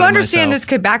feel proud You of understand myself. this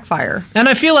could backfire. And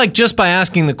I feel like just by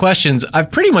asking the questions,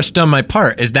 I've pretty much done my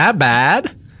part. Is that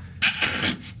bad?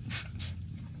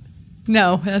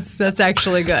 No, that's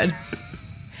actually good.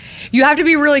 You have to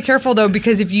be really careful though,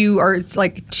 because if you are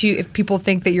if people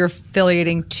think that you're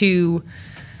affiliating too,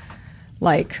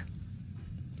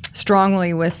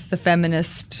 strongly with the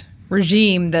feminist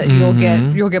regime, that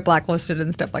you'll get blacklisted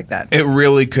and stuff like that. It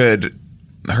really could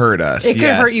hurt us. It could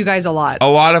yes. hurt you guys a lot. A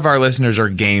lot of our listeners are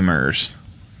gamers.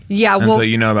 Yeah, And well, so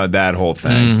you know about that whole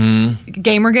thing.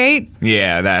 Gamergate,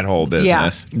 Yeah, that whole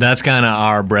business. That's kind of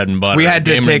our bread and butter. We had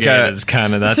to take Gamergate a- is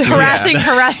kind of that's so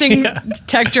harassing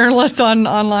tech journalists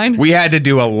online. We had to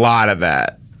do a lot of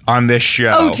that on this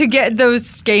show. Oh, to get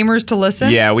those gamers to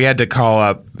listen? Yeah, we had to call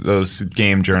up those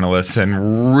game journalists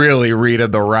and really read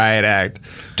the riot act.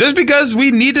 Just because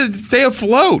we need to stay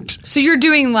afloat. So you're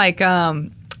doing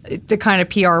the kind of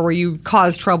PR where you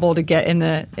cause trouble to get in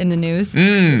the news?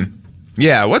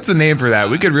 Yeah, what's the name for that?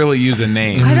 We could really use a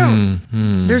name. I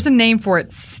don't. There's a name for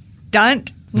it.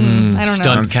 Stunt. I don't know.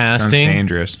 Stunt Sounds casting.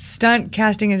 dangerous. Stunt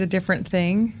casting is a different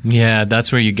thing. Yeah, that's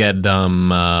where you get You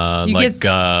like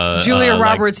get Julia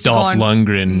Roberts like Dolph on-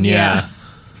 Lundgren. Yeah.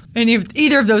 And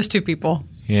either of those two people.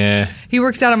 Yeah. He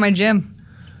works out at my gym.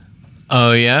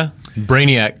 Oh yeah.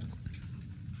 Brainiac.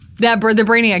 The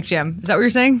Brainiac gym. Is that what you're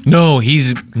saying?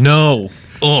 No.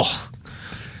 Ugh.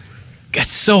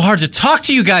 It's so hard to talk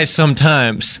to you guys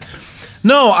sometimes.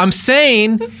 No, I'm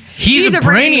saying he's a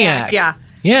brainiac. Yeah.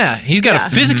 Yeah, he's got Yeah. a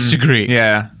physics degree.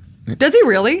 Yeah, Does he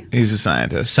really? he's a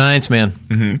scientist. Science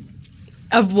man.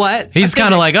 Of what? He's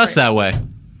kind of like us right? that way.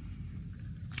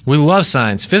 We love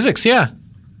science. Physics, yeah.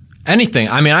 Anything.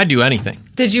 I mean, I do anything.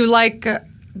 Did you like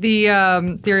the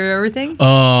Theory of Everything?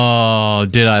 Oh,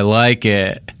 did I like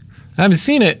it? I haven't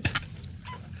seen it.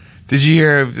 Did you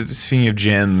hear, speaking of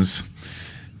gyms,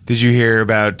 did you hear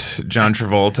about John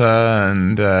Travolta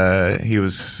and he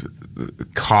was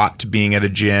caught being at a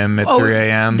gym at 3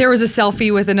 a.m.? There was a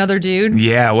selfie with another dude.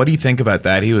 Yeah, what do you think about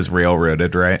that? He was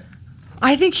railroaded, right?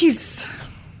 I think he was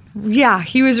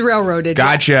railroaded.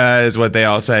 Gotcha is what they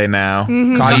all say now.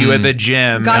 Mm-hmm. Caught you at the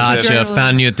gym. Gotcha.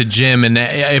 Found you at the gym, and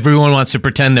everyone wants to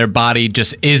pretend their body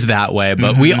just is that way.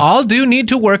 But we all do need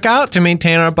to work out to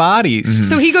maintain our bodies.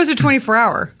 So he goes to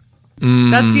 24-hour.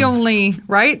 That's the only,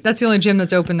 right? That's the only gym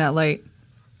that's open that late.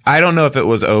 I don't know if it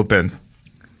was open.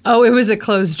 Oh, it was a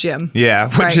closed gym. Yeah,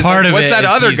 which Right. is Part of what's it that is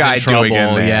other he's guy in trouble, doing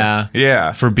in there?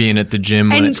 Yeah. for being at the gym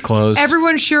when it's closed.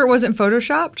 Everyone's sure it wasn't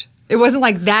photoshopped. It wasn't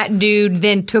like that dude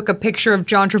then took a picture of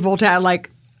John Travolta at like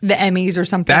the Emmys or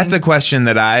something. That's a question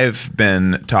that I've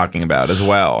been talking about as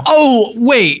well. Oh,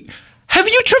 wait. Have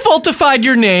you Travoltified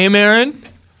your name, Erin?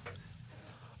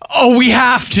 Oh, we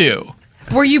have to.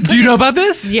 Were you? Do you know about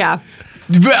this? Yeah.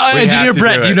 Engineer to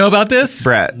Brett, do do you it. know about this?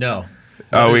 Brett. No.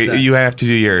 Oh, What is that? you have to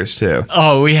do yours too.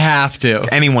 Oh, we have to.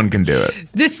 Anyone can do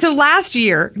it. So last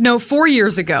year, 4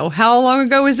 years ago. How long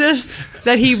ago was this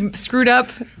that he screwed up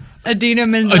Adina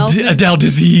Menzel? Adele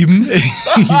Dazeem.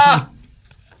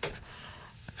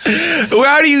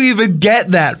 How do you even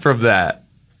get that from that?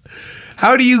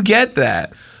 How do you get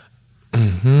that?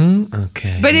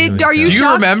 Okay. But are you Do you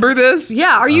shocked? remember this?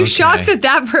 Yeah. Are you Okay. shocked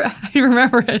that I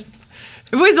remember it?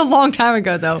 It was a long time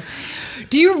ago, though.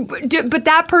 But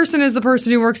that person is the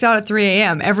person who works out at 3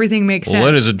 a.m. Everything makes sense.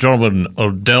 Ladies and gentlemen,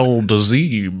 Adele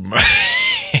Dazeem.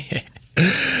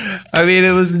 I mean,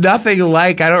 it was nothing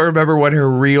like, I don't remember what her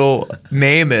real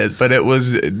name is, but it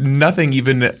was nothing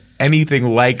even anything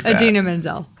like that. Adina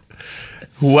Menzel.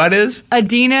 What is?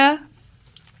 Adina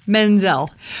Menzel.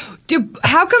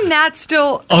 How come that's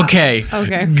still Okay.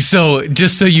 Okay. So,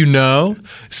 just so you know,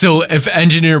 if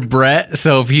Engineer Brett,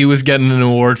 if he was getting an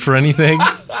award for anything,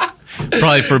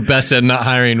 probably for best at not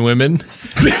hiring women.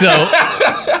 So,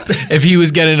 if he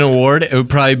was getting an award, it would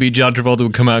probably be John Travolta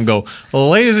would come out and go,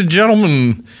 ladies and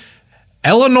gentlemen,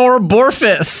 Eleanor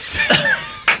Borfis.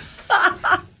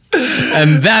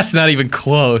 And that's not even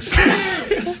close.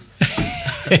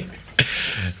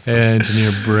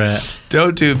 Engineer Brett.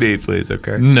 Don't do me, please,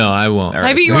 okay? No, I won't.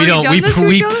 Have you already done this to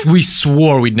each other? We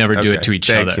swore we'd never do it Okay, to each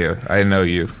thank other. you. I know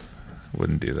you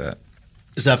wouldn't do that.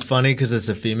 Is that funny because it's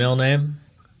a female name?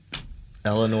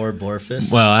 Eleanor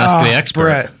Borfis? Well, ask the expert.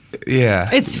 Brett, yeah.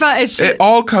 It's fun. It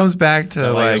all comes back to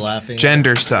that why you're like laughing?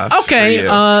 gender stuff. Okay,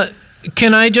 for you.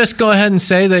 can I just go ahead and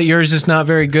say that yours is not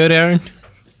very good, Erin?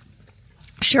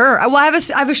 Sure. Well, I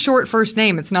have a short first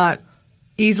name. It's not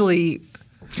easily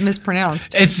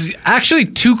mispronounced. It's actually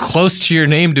too close to your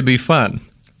name to be fun.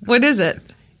 What is it?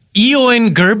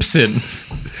 Eoin Gerbson.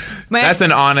 My That's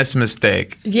an honest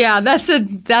mistake. Yeah, that's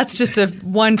just a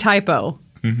one typo.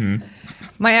 Mm-hmm.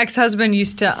 My ex-husband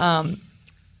used to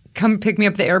come pick me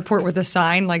up at the airport with a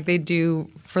sign like they do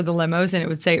for the limos, and it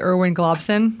would say Erwin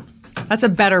Globson. That's a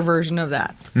better version of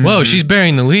that. Whoa, she's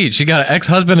bearing the lead. She got an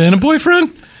ex-husband and a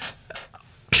boyfriend?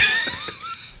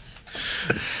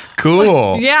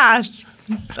 Cool. Yeah.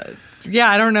 Yeah,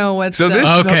 I don't know what's... So this-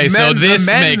 Okay, The so men- this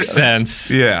the men- makes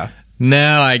sense. Yeah.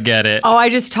 Now I get it. Oh, I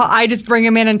just bring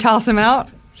him in and toss him out?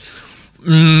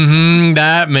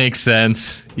 That makes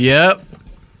sense. Yep.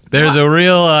 There's a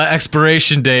real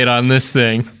expiration date on this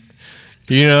thing.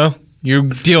 You know, you're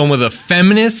dealing with a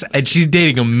feminist and she's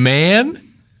dating a man?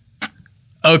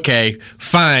 Okay,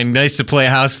 fine. Nice to play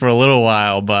house for a little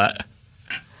while, but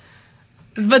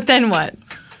But then what?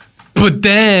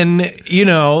 then, you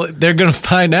know, they're going to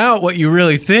find out what you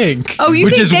really think. Oh, you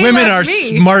which think is they women left are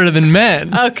me? smarter than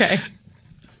men. Okay.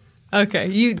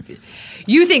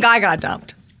 You think I got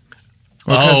dumped?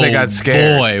 Because they got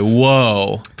scared. Boy,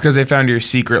 whoa. It's because they found your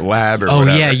secret lab or Oh,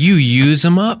 whatever. yeah, you use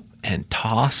them up and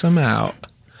toss them out.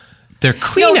 They're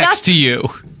Kleenex that's- to you.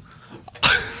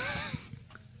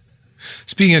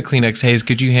 Speaking of Kleenex, Hayes,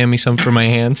 could you hand me some for my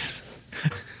hands?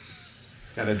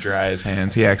 He's got to dry his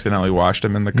hands. He accidentally washed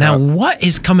them in the cup. Now, what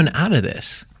is coming out of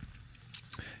this?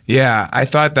 Yeah, I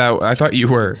thought you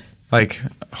were like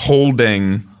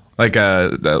holding like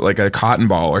a cotton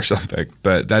ball or something,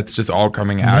 but that's just all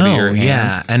coming out of your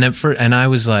hands. Yeah, and I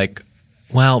was like,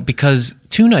 well, because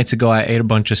 2 nights ago I ate a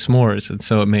bunch of s'mores, and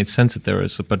so it made sense that there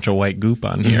was a bunch of white goop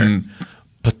on here. Mm-hmm.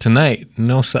 But tonight,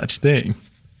 no such thing.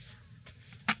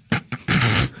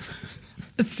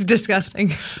 It's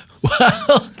disgusting.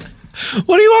 Well,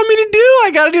 What do you want me to do?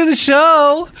 I got to do the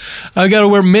show. I got to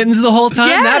wear mittens the whole time?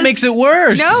 Yes. That makes it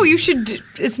worse. No, you should.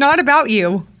 It's not about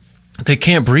you. They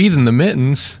can't breathe in the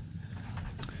mittens.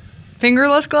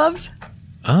 Fingerless gloves?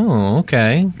 Oh,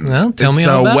 okay. Well, tell It's me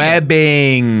the all about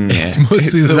webbing. It's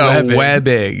mostly the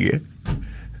webbing.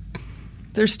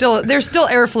 There's still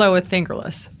airflow with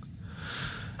fingerless.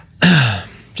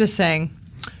 Just saying.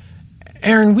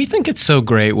 Erin, we think it's so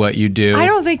great what you do. I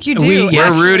don't think you do. We- We're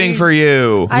actually. rooting for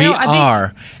you. I We don't- I think-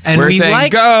 are. And We're we saying,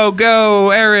 like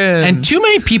go, Erin. And too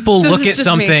many people So look this at is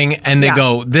just me. something and they Yeah.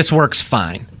 go, this works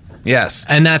fine. yes.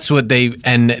 And that's what they,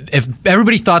 and if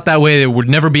everybody thought that way, there would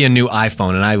never be a new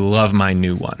iPhone, and I love my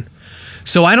new one.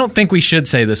 So I don't think we should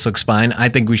say this looks fine. I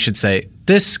think we should say,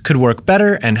 this could work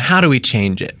better, and how do we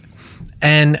change it?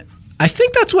 And I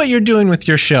think that's what you're doing with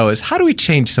your show, is how do we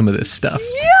change some of this stuff?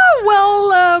 Yeah,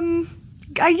 well,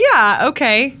 yeah,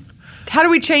 okay. How do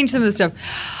we change some of this stuff?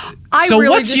 So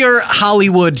what's your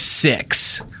Hollywood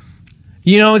 6?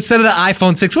 You know, instead of the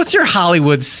iPhone 6, what's your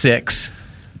Hollywood 6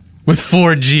 with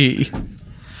 4G?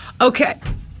 Okay,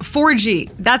 4G.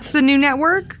 That's the new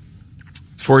network?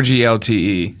 It's 4G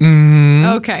LTE.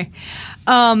 Okay.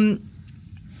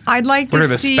 I'd like What to are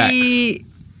the see.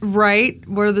 Right.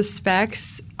 What are the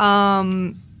specs?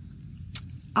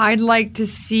 I'd like to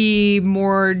see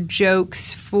more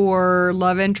jokes for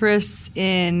love interests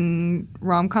in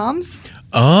rom-coms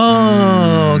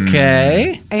Oh,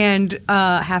 okay. and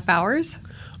half hours.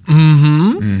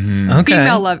 Okay.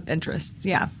 Female love interests.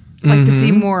 Yeah. I'd like to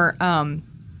see more of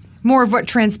what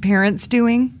Transparent's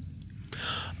doing.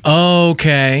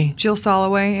 Okay. Jill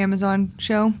Soloway, Amazon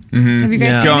show. Have you guys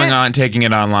Yeah. seen Going it? on, taking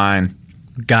it online.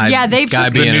 Guy, Yeah, they guy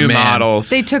took- being The new a man. models.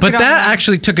 They took But it that online.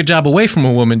 actually took a job away from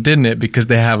a woman, didn't it? Because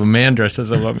they have a man dressed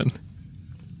as a woman.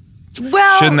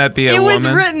 Well, Shouldn't that be a it was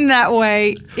woman? written that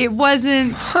way. It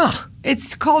wasn't.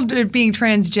 It's called being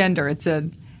transgender. It's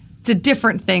a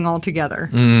different thing altogether.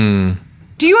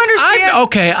 Do you understand?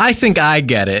 Okay, I think I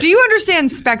get it. Do you understand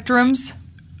spectrums?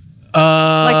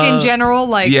 Like in general,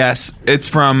 like Yes, it's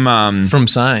from. From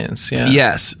science, yeah.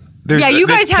 Yes. There's Yeah, you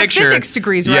this guys have picture- physics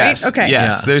degrees, right? Yes, Okay.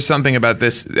 Yes, Yeah. there's something about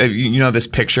this. You know this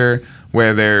picture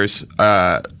where there's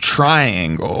a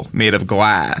triangle made of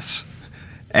glass,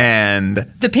 and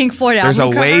the Pink Floyd album there's a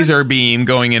cover? laser beam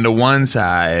going into one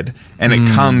side, and it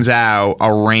comes out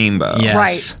a rainbow. Yes.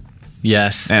 Right.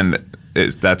 Yes. And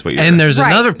that's what you're. And there's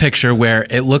Right. another picture where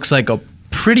it looks like a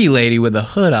pretty lady with a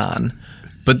hood on,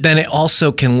 but then it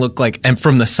also can look like, and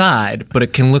from the side, but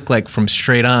it can look like from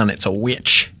straight on, it's a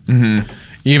witch. Mm-hmm.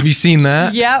 Have you seen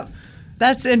that? Yep.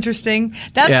 That's interesting.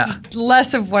 That's Yeah.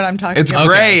 less of what I'm talking It's about.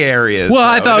 gray areas. Well,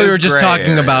 I though. thought It we is were just gray talking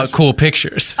areas. about cool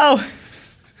pictures. Oh.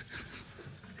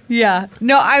 Yeah.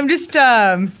 No, I'm just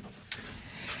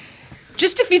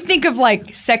if you think of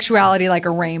like sexuality like a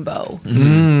rainbow,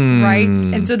 right?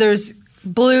 And so there's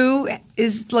blue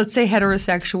is, let's say,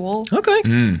 heterosexual.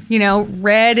 Okay. You know,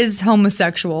 red is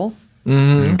homosexual.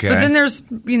 Okay. But then there's,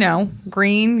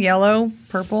 green, yellow,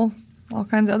 purple, all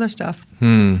kinds of other stuff.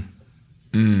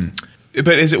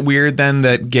 But is it weird then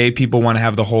that gay people want to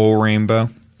have the whole rainbow?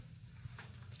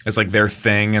 It's like their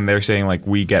thing, and they're saying like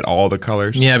we get all the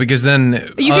colors. Yeah, because then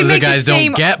You can other make the guys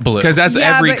same- don't get blue. Because that's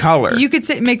Yeah, every but color. You could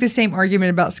make the same argument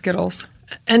about Skittles.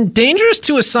 And dangerous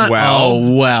to assign.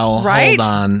 Well. Right? Hold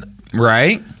on.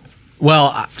 right?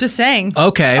 Well, Just saying.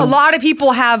 Okay. A lot of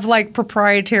people have like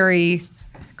proprietary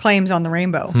claims on the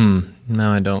rainbow.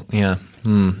 now I don't. Yeah.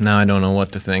 Now I don't know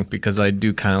what to think because I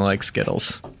do kind of like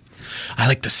Skittles. I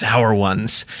like the sour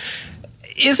ones.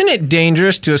 Isn't it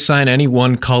dangerous to assign any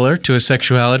one color to a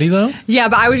sexuality, though? Yeah,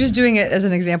 but I was just doing it as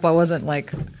an example. I wasn't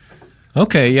like,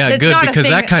 Okay, yeah, It's good, not a because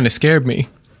thing that that- kind of scared me.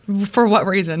 for what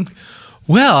reason?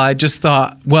 Well, I just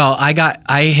thought,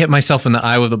 I hit myself in the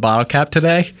eye with a bottle cap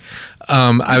today.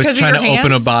 I was Because of trying to your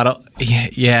open a hands? bottle.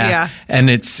 Yeah. And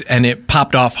it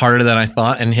popped off harder than I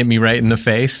thought and hit me right in the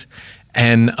face.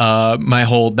 And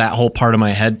that whole part of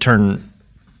my head turned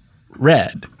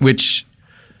red, which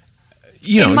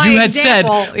In my you had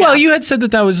example, said. yeah. Well, you had said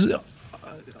that was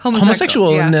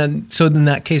homosexual, yeah. and then in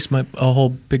that case, a whole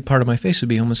big part of my face would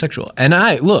be homosexual. And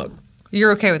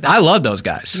You're okay with that? I love those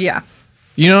guys. Yeah.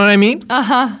 You know what I mean?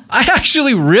 I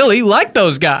actually really like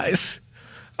those guys.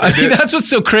 I think that's what's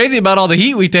so crazy about all the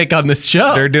heat we take on this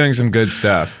show. They're doing some good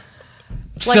stuff.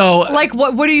 Like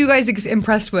what are you guys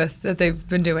impressed with that they've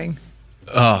been doing?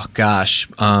 Oh gosh.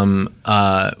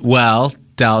 Well,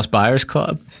 Dallas Buyers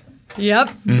Club. Yep.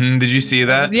 Did you see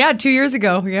that? Yeah, 2 years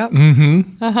ago. Yep.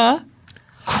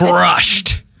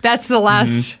 Crushed. That's the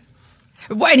last.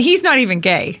 And he's not even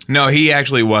gay. No, he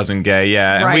actually wasn't gay.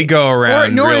 Yeah, and Right. we go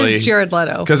around Nor really is Jared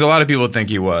Leto. because a lot of people think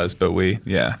he was, but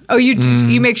yeah, Oh,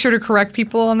 you make sure to correct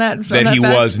people on that. that he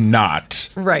fact? was not.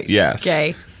 Right. Yes.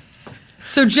 Gay.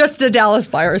 So just the Dallas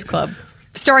Buyers Club,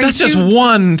 starring. That's just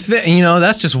one thing.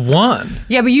 That's just one.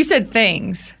 Yeah, but you said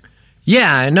things.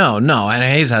 Yeah, I know. No, and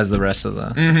Hayes has the rest of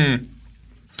the.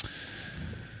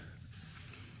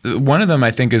 One of them,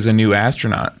 I think, is a new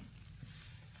astronaut,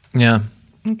 Yeah.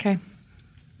 Okay.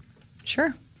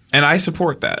 Sure. and I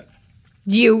support that.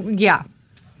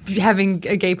 Having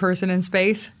a gay person in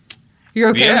space. You're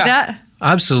okay Yeah. with that?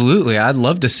 Absolutely. I'd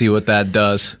love to see what that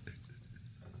does.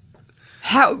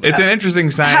 How? It's an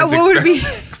interesting science What would it be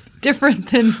experiment.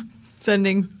 different than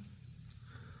sending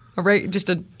just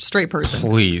a straight person?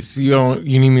 Please. You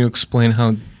need me to explain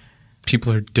how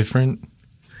people are different?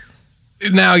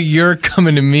 Now you're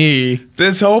coming to me.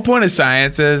 This whole point of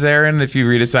science is, Erin, if you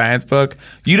read a science book,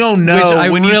 you don't know Which I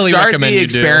when really you start recommend the you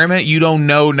do. experiment. You don't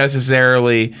know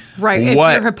necessarily Right. If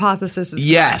what your hypothesis is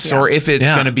yes, correct, or if it's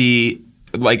Yeah. going to be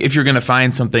like if you're going to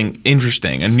find something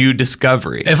interesting, a new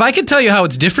discovery. If I could tell you how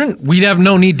it's different, we'd have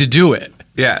no need to do it.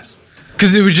 Yes,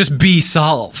 Because it would just be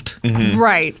solved.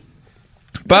 Right.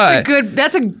 but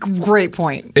That's a great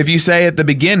point. if you say at the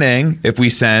beginning, if we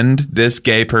send this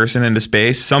gay person into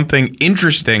space, something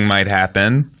interesting might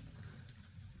happen.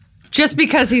 Just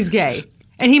because he's gay.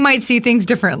 And he might see things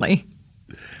differently.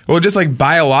 Well, just like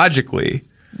biologically,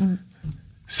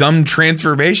 some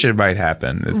transformation might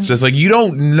happen. It's just like you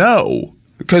don't know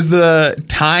because the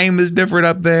time is different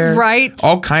up there. Right.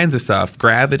 All kinds of stuff.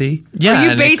 Gravity. Yeah, Are you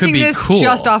and it could basing be this cool.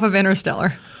 just off of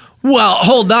Interstellar? Well,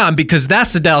 hold on, because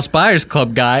that's the Dallas Buyers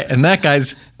Club guy, and that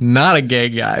guy's not a gay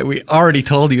guy. We already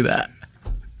told you that.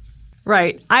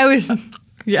 Right. I was,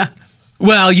 yeah.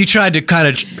 Well, you tried to kind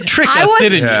of trick I us, was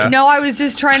didn't Yeah. you? No, I was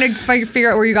just trying to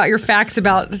figure out where you got your facts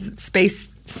about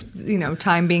space,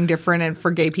 time being different and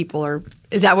for gay people. Or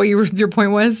is that what your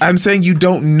point was? I'm saying you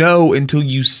don't know until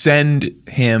you send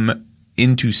him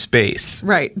into space.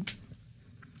 Right.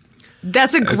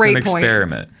 That's a It's great an point.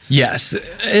 experiment. Yes,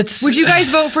 it's. Would you guys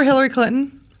vote for Hillary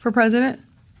Clinton for president?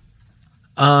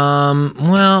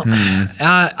 Well,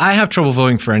 I have trouble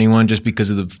voting for anyone just because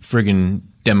of the friggin'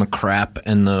 Democrat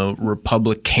and the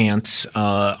Republicans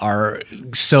are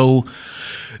so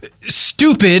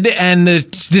stupid, and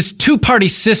this two-party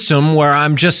system where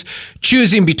I'm just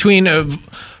choosing between a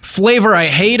flavor I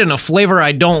hate and a flavor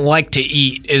I don't like to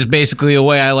eat is basically the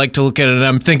way I like to look at it. And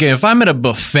I'm thinking, if I'm at a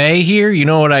buffet here, you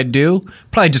know what I'd do?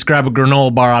 Probably just grab a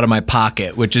granola bar out of my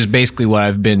pocket, which is basically what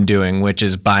I've been doing, which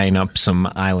is buying up some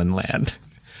island land.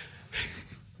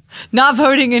 Not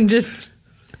voting and just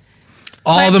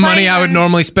All the money I would playing-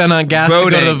 normally spend on gas to go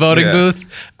to the Voting, voting yeah. booth,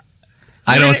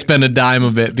 I don't spend a dime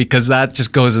of it because that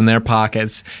just goes in their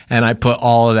pockets, and I put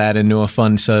all of that into a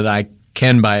fund so that I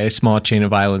can buy a small chain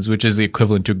of islands, which is the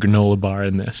equivalent to a granola bar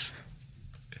in this.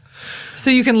 so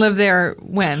you can live there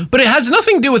when But it has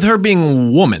nothing to do with her being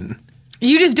a woman.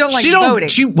 you just don't like She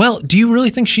voting. do you really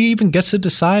think she even gets to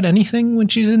decide anything when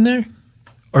she's in there?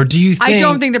 Or do you think I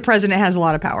don't think the president has a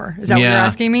lot of power. Is that what you're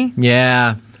asking me?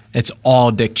 Yeah. It's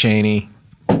all Dick Cheney.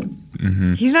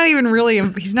 He's not even really.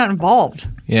 He's not involved.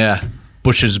 Yeah.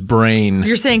 Bush's brain.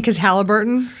 You're saying because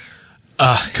Halliburton?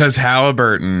 Because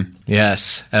Halliburton.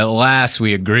 Yes. At last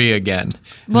we agree again.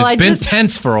 And Well, it's I been just-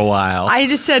 tense for a while. I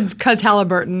just said because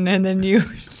Halliburton, and then you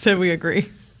said we agree.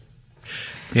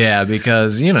 Yeah,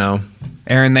 because,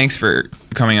 Erin, thanks for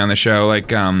coming on the show.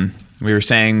 Like we were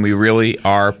saying, we really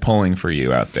are pulling for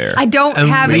you out there. I don't And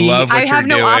have we any. love what I have you're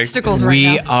no doing. obstacles right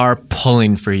we now. are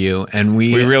pulling for you, and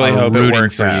we really are hope it rooting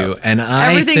works for out. you. And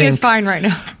I Everything think, is fine right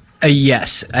now.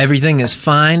 Yes, everything is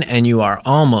fine, and you are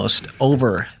almost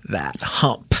over that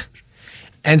hump.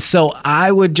 And so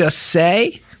I would just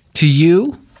say to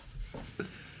you,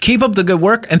 keep up the good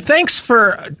work, and thanks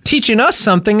for teaching us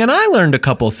something, and I learned a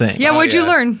couple things. Yeah, what'd you yeah.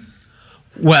 learn?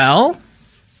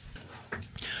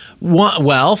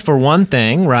 Well, for one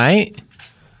thing, right?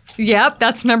 Yep,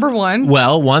 that's number one.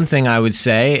 Well, one thing I would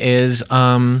say is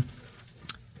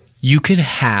you could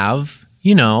have,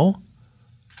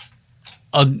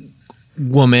 a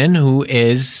woman who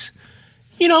is,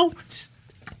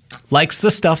 likes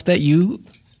the stuff that you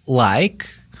like,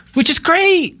 which is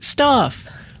great stuff.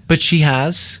 But she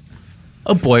has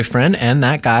a boyfriend, and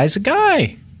that guy's a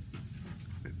guy.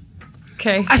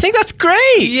 Okay. I think that's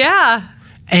great. Yeah.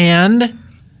 And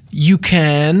you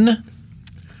can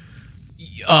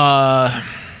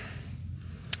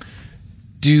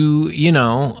do, what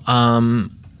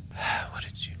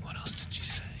else did she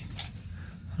say?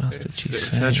 What else did she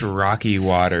say? Such rocky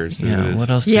waters. Yeah, what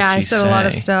else did Yeah, she I said a lot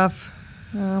of say? stuff.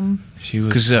 She was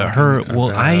Because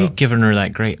I had given her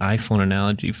that great iPhone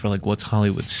analogy for like what's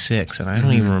Hollywood 6, and I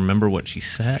don't even remember what she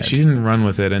said. She didn't run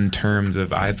with it in terms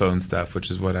of iPhone stuff, which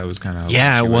is what I was kind of.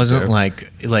 Yeah, it wasn't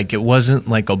like it wasn't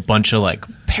like a bunch of like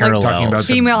parallels. talking about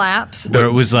Female apps. where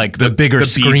it was like the bigger the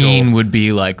screen Beazle. would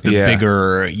be like the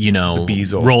bigger, The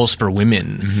Beazle. roles for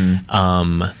women.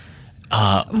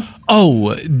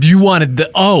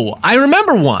 I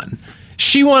remember one.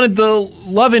 She wanted the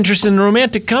love interest in the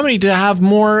romantic comedy to have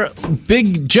more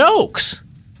big jokes.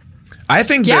 I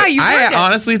think. Yeah, that, you heard it. I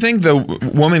honestly think the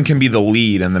woman can be the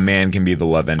lead and the man can be the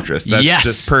love interest. That's Yes.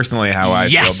 just personally how I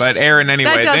Yes. feel. But Erin,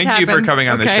 anyway, That does thank you for happen. coming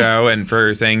on the Okay. show and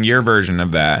for saying your version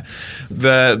of that.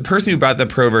 The person who brought the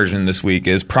pro version this week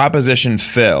is Proposition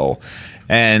Phil.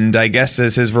 And I guess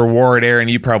as his reward, Erin,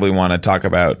 you probably want to talk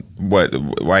about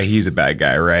why he's a bad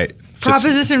guy, right?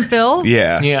 Proposition Phil?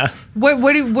 Yeah. Yeah. What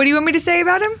do you want me to say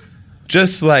about him?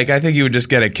 Just like, I think he would just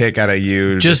get a kick out of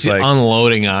you. Just like,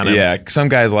 unloading on him. yeah, some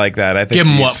guys like that. I think Give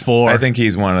him he's- what for. I think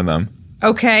he's one of them.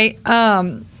 Okay.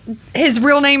 His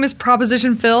real name is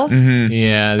Proposition Phil. Mm-hmm.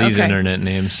 Yeah, these Okay. internet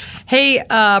names. Hey,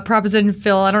 Proposition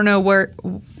Phil, I don't know where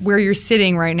you're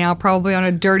sitting right now, probably on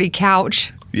a dirty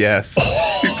couch. Yes.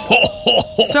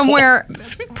 Somewhere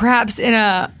perhaps in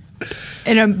a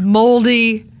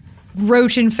moldy,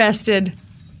 roach-infested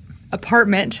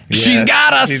apartment She's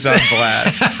got us. He's on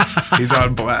blast. He's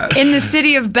on blast. in the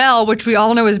city of Bell, which we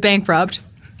all know is bankrupt.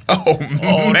 Oh,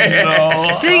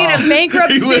 man. Sitting in a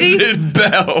bankrupt He city. lives in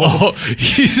Bell. Oh,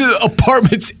 he's in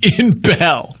apartments in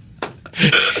Bell.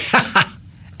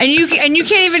 And you can't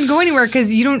even go anywhere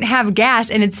because you don't have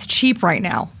gas and it's cheap right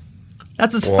now.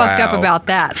 That's what's fucked up Wow. about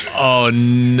that. Oh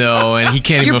no, and he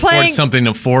can't even You're afford playing- something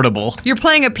affordable. You're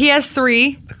playing a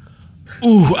PS3,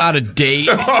 Ooh, out of date.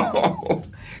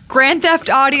 Grand Theft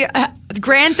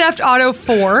Auto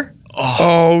 4.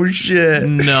 Oh, shit.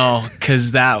 No,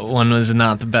 because that one was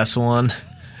not the best one.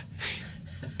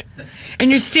 And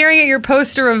you're staring at your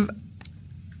poster of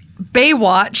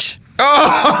Baywatch.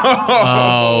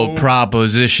 Oh,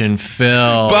 Proposition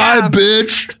Phil. Bye,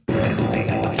 bitch.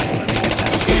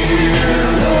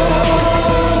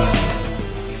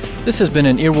 This has been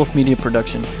an Earwolf Media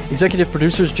production. Executive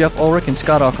producers Jeff Ulrich and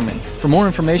Scott Ackerman. For more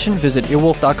information, visit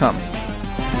earwolf.com.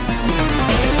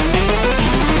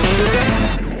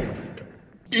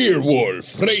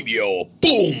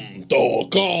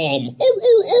 earwolfradio.com.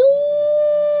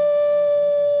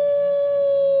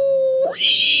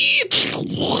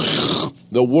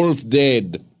 The wolf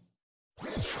dead.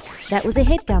 That was a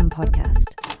headgum podcast.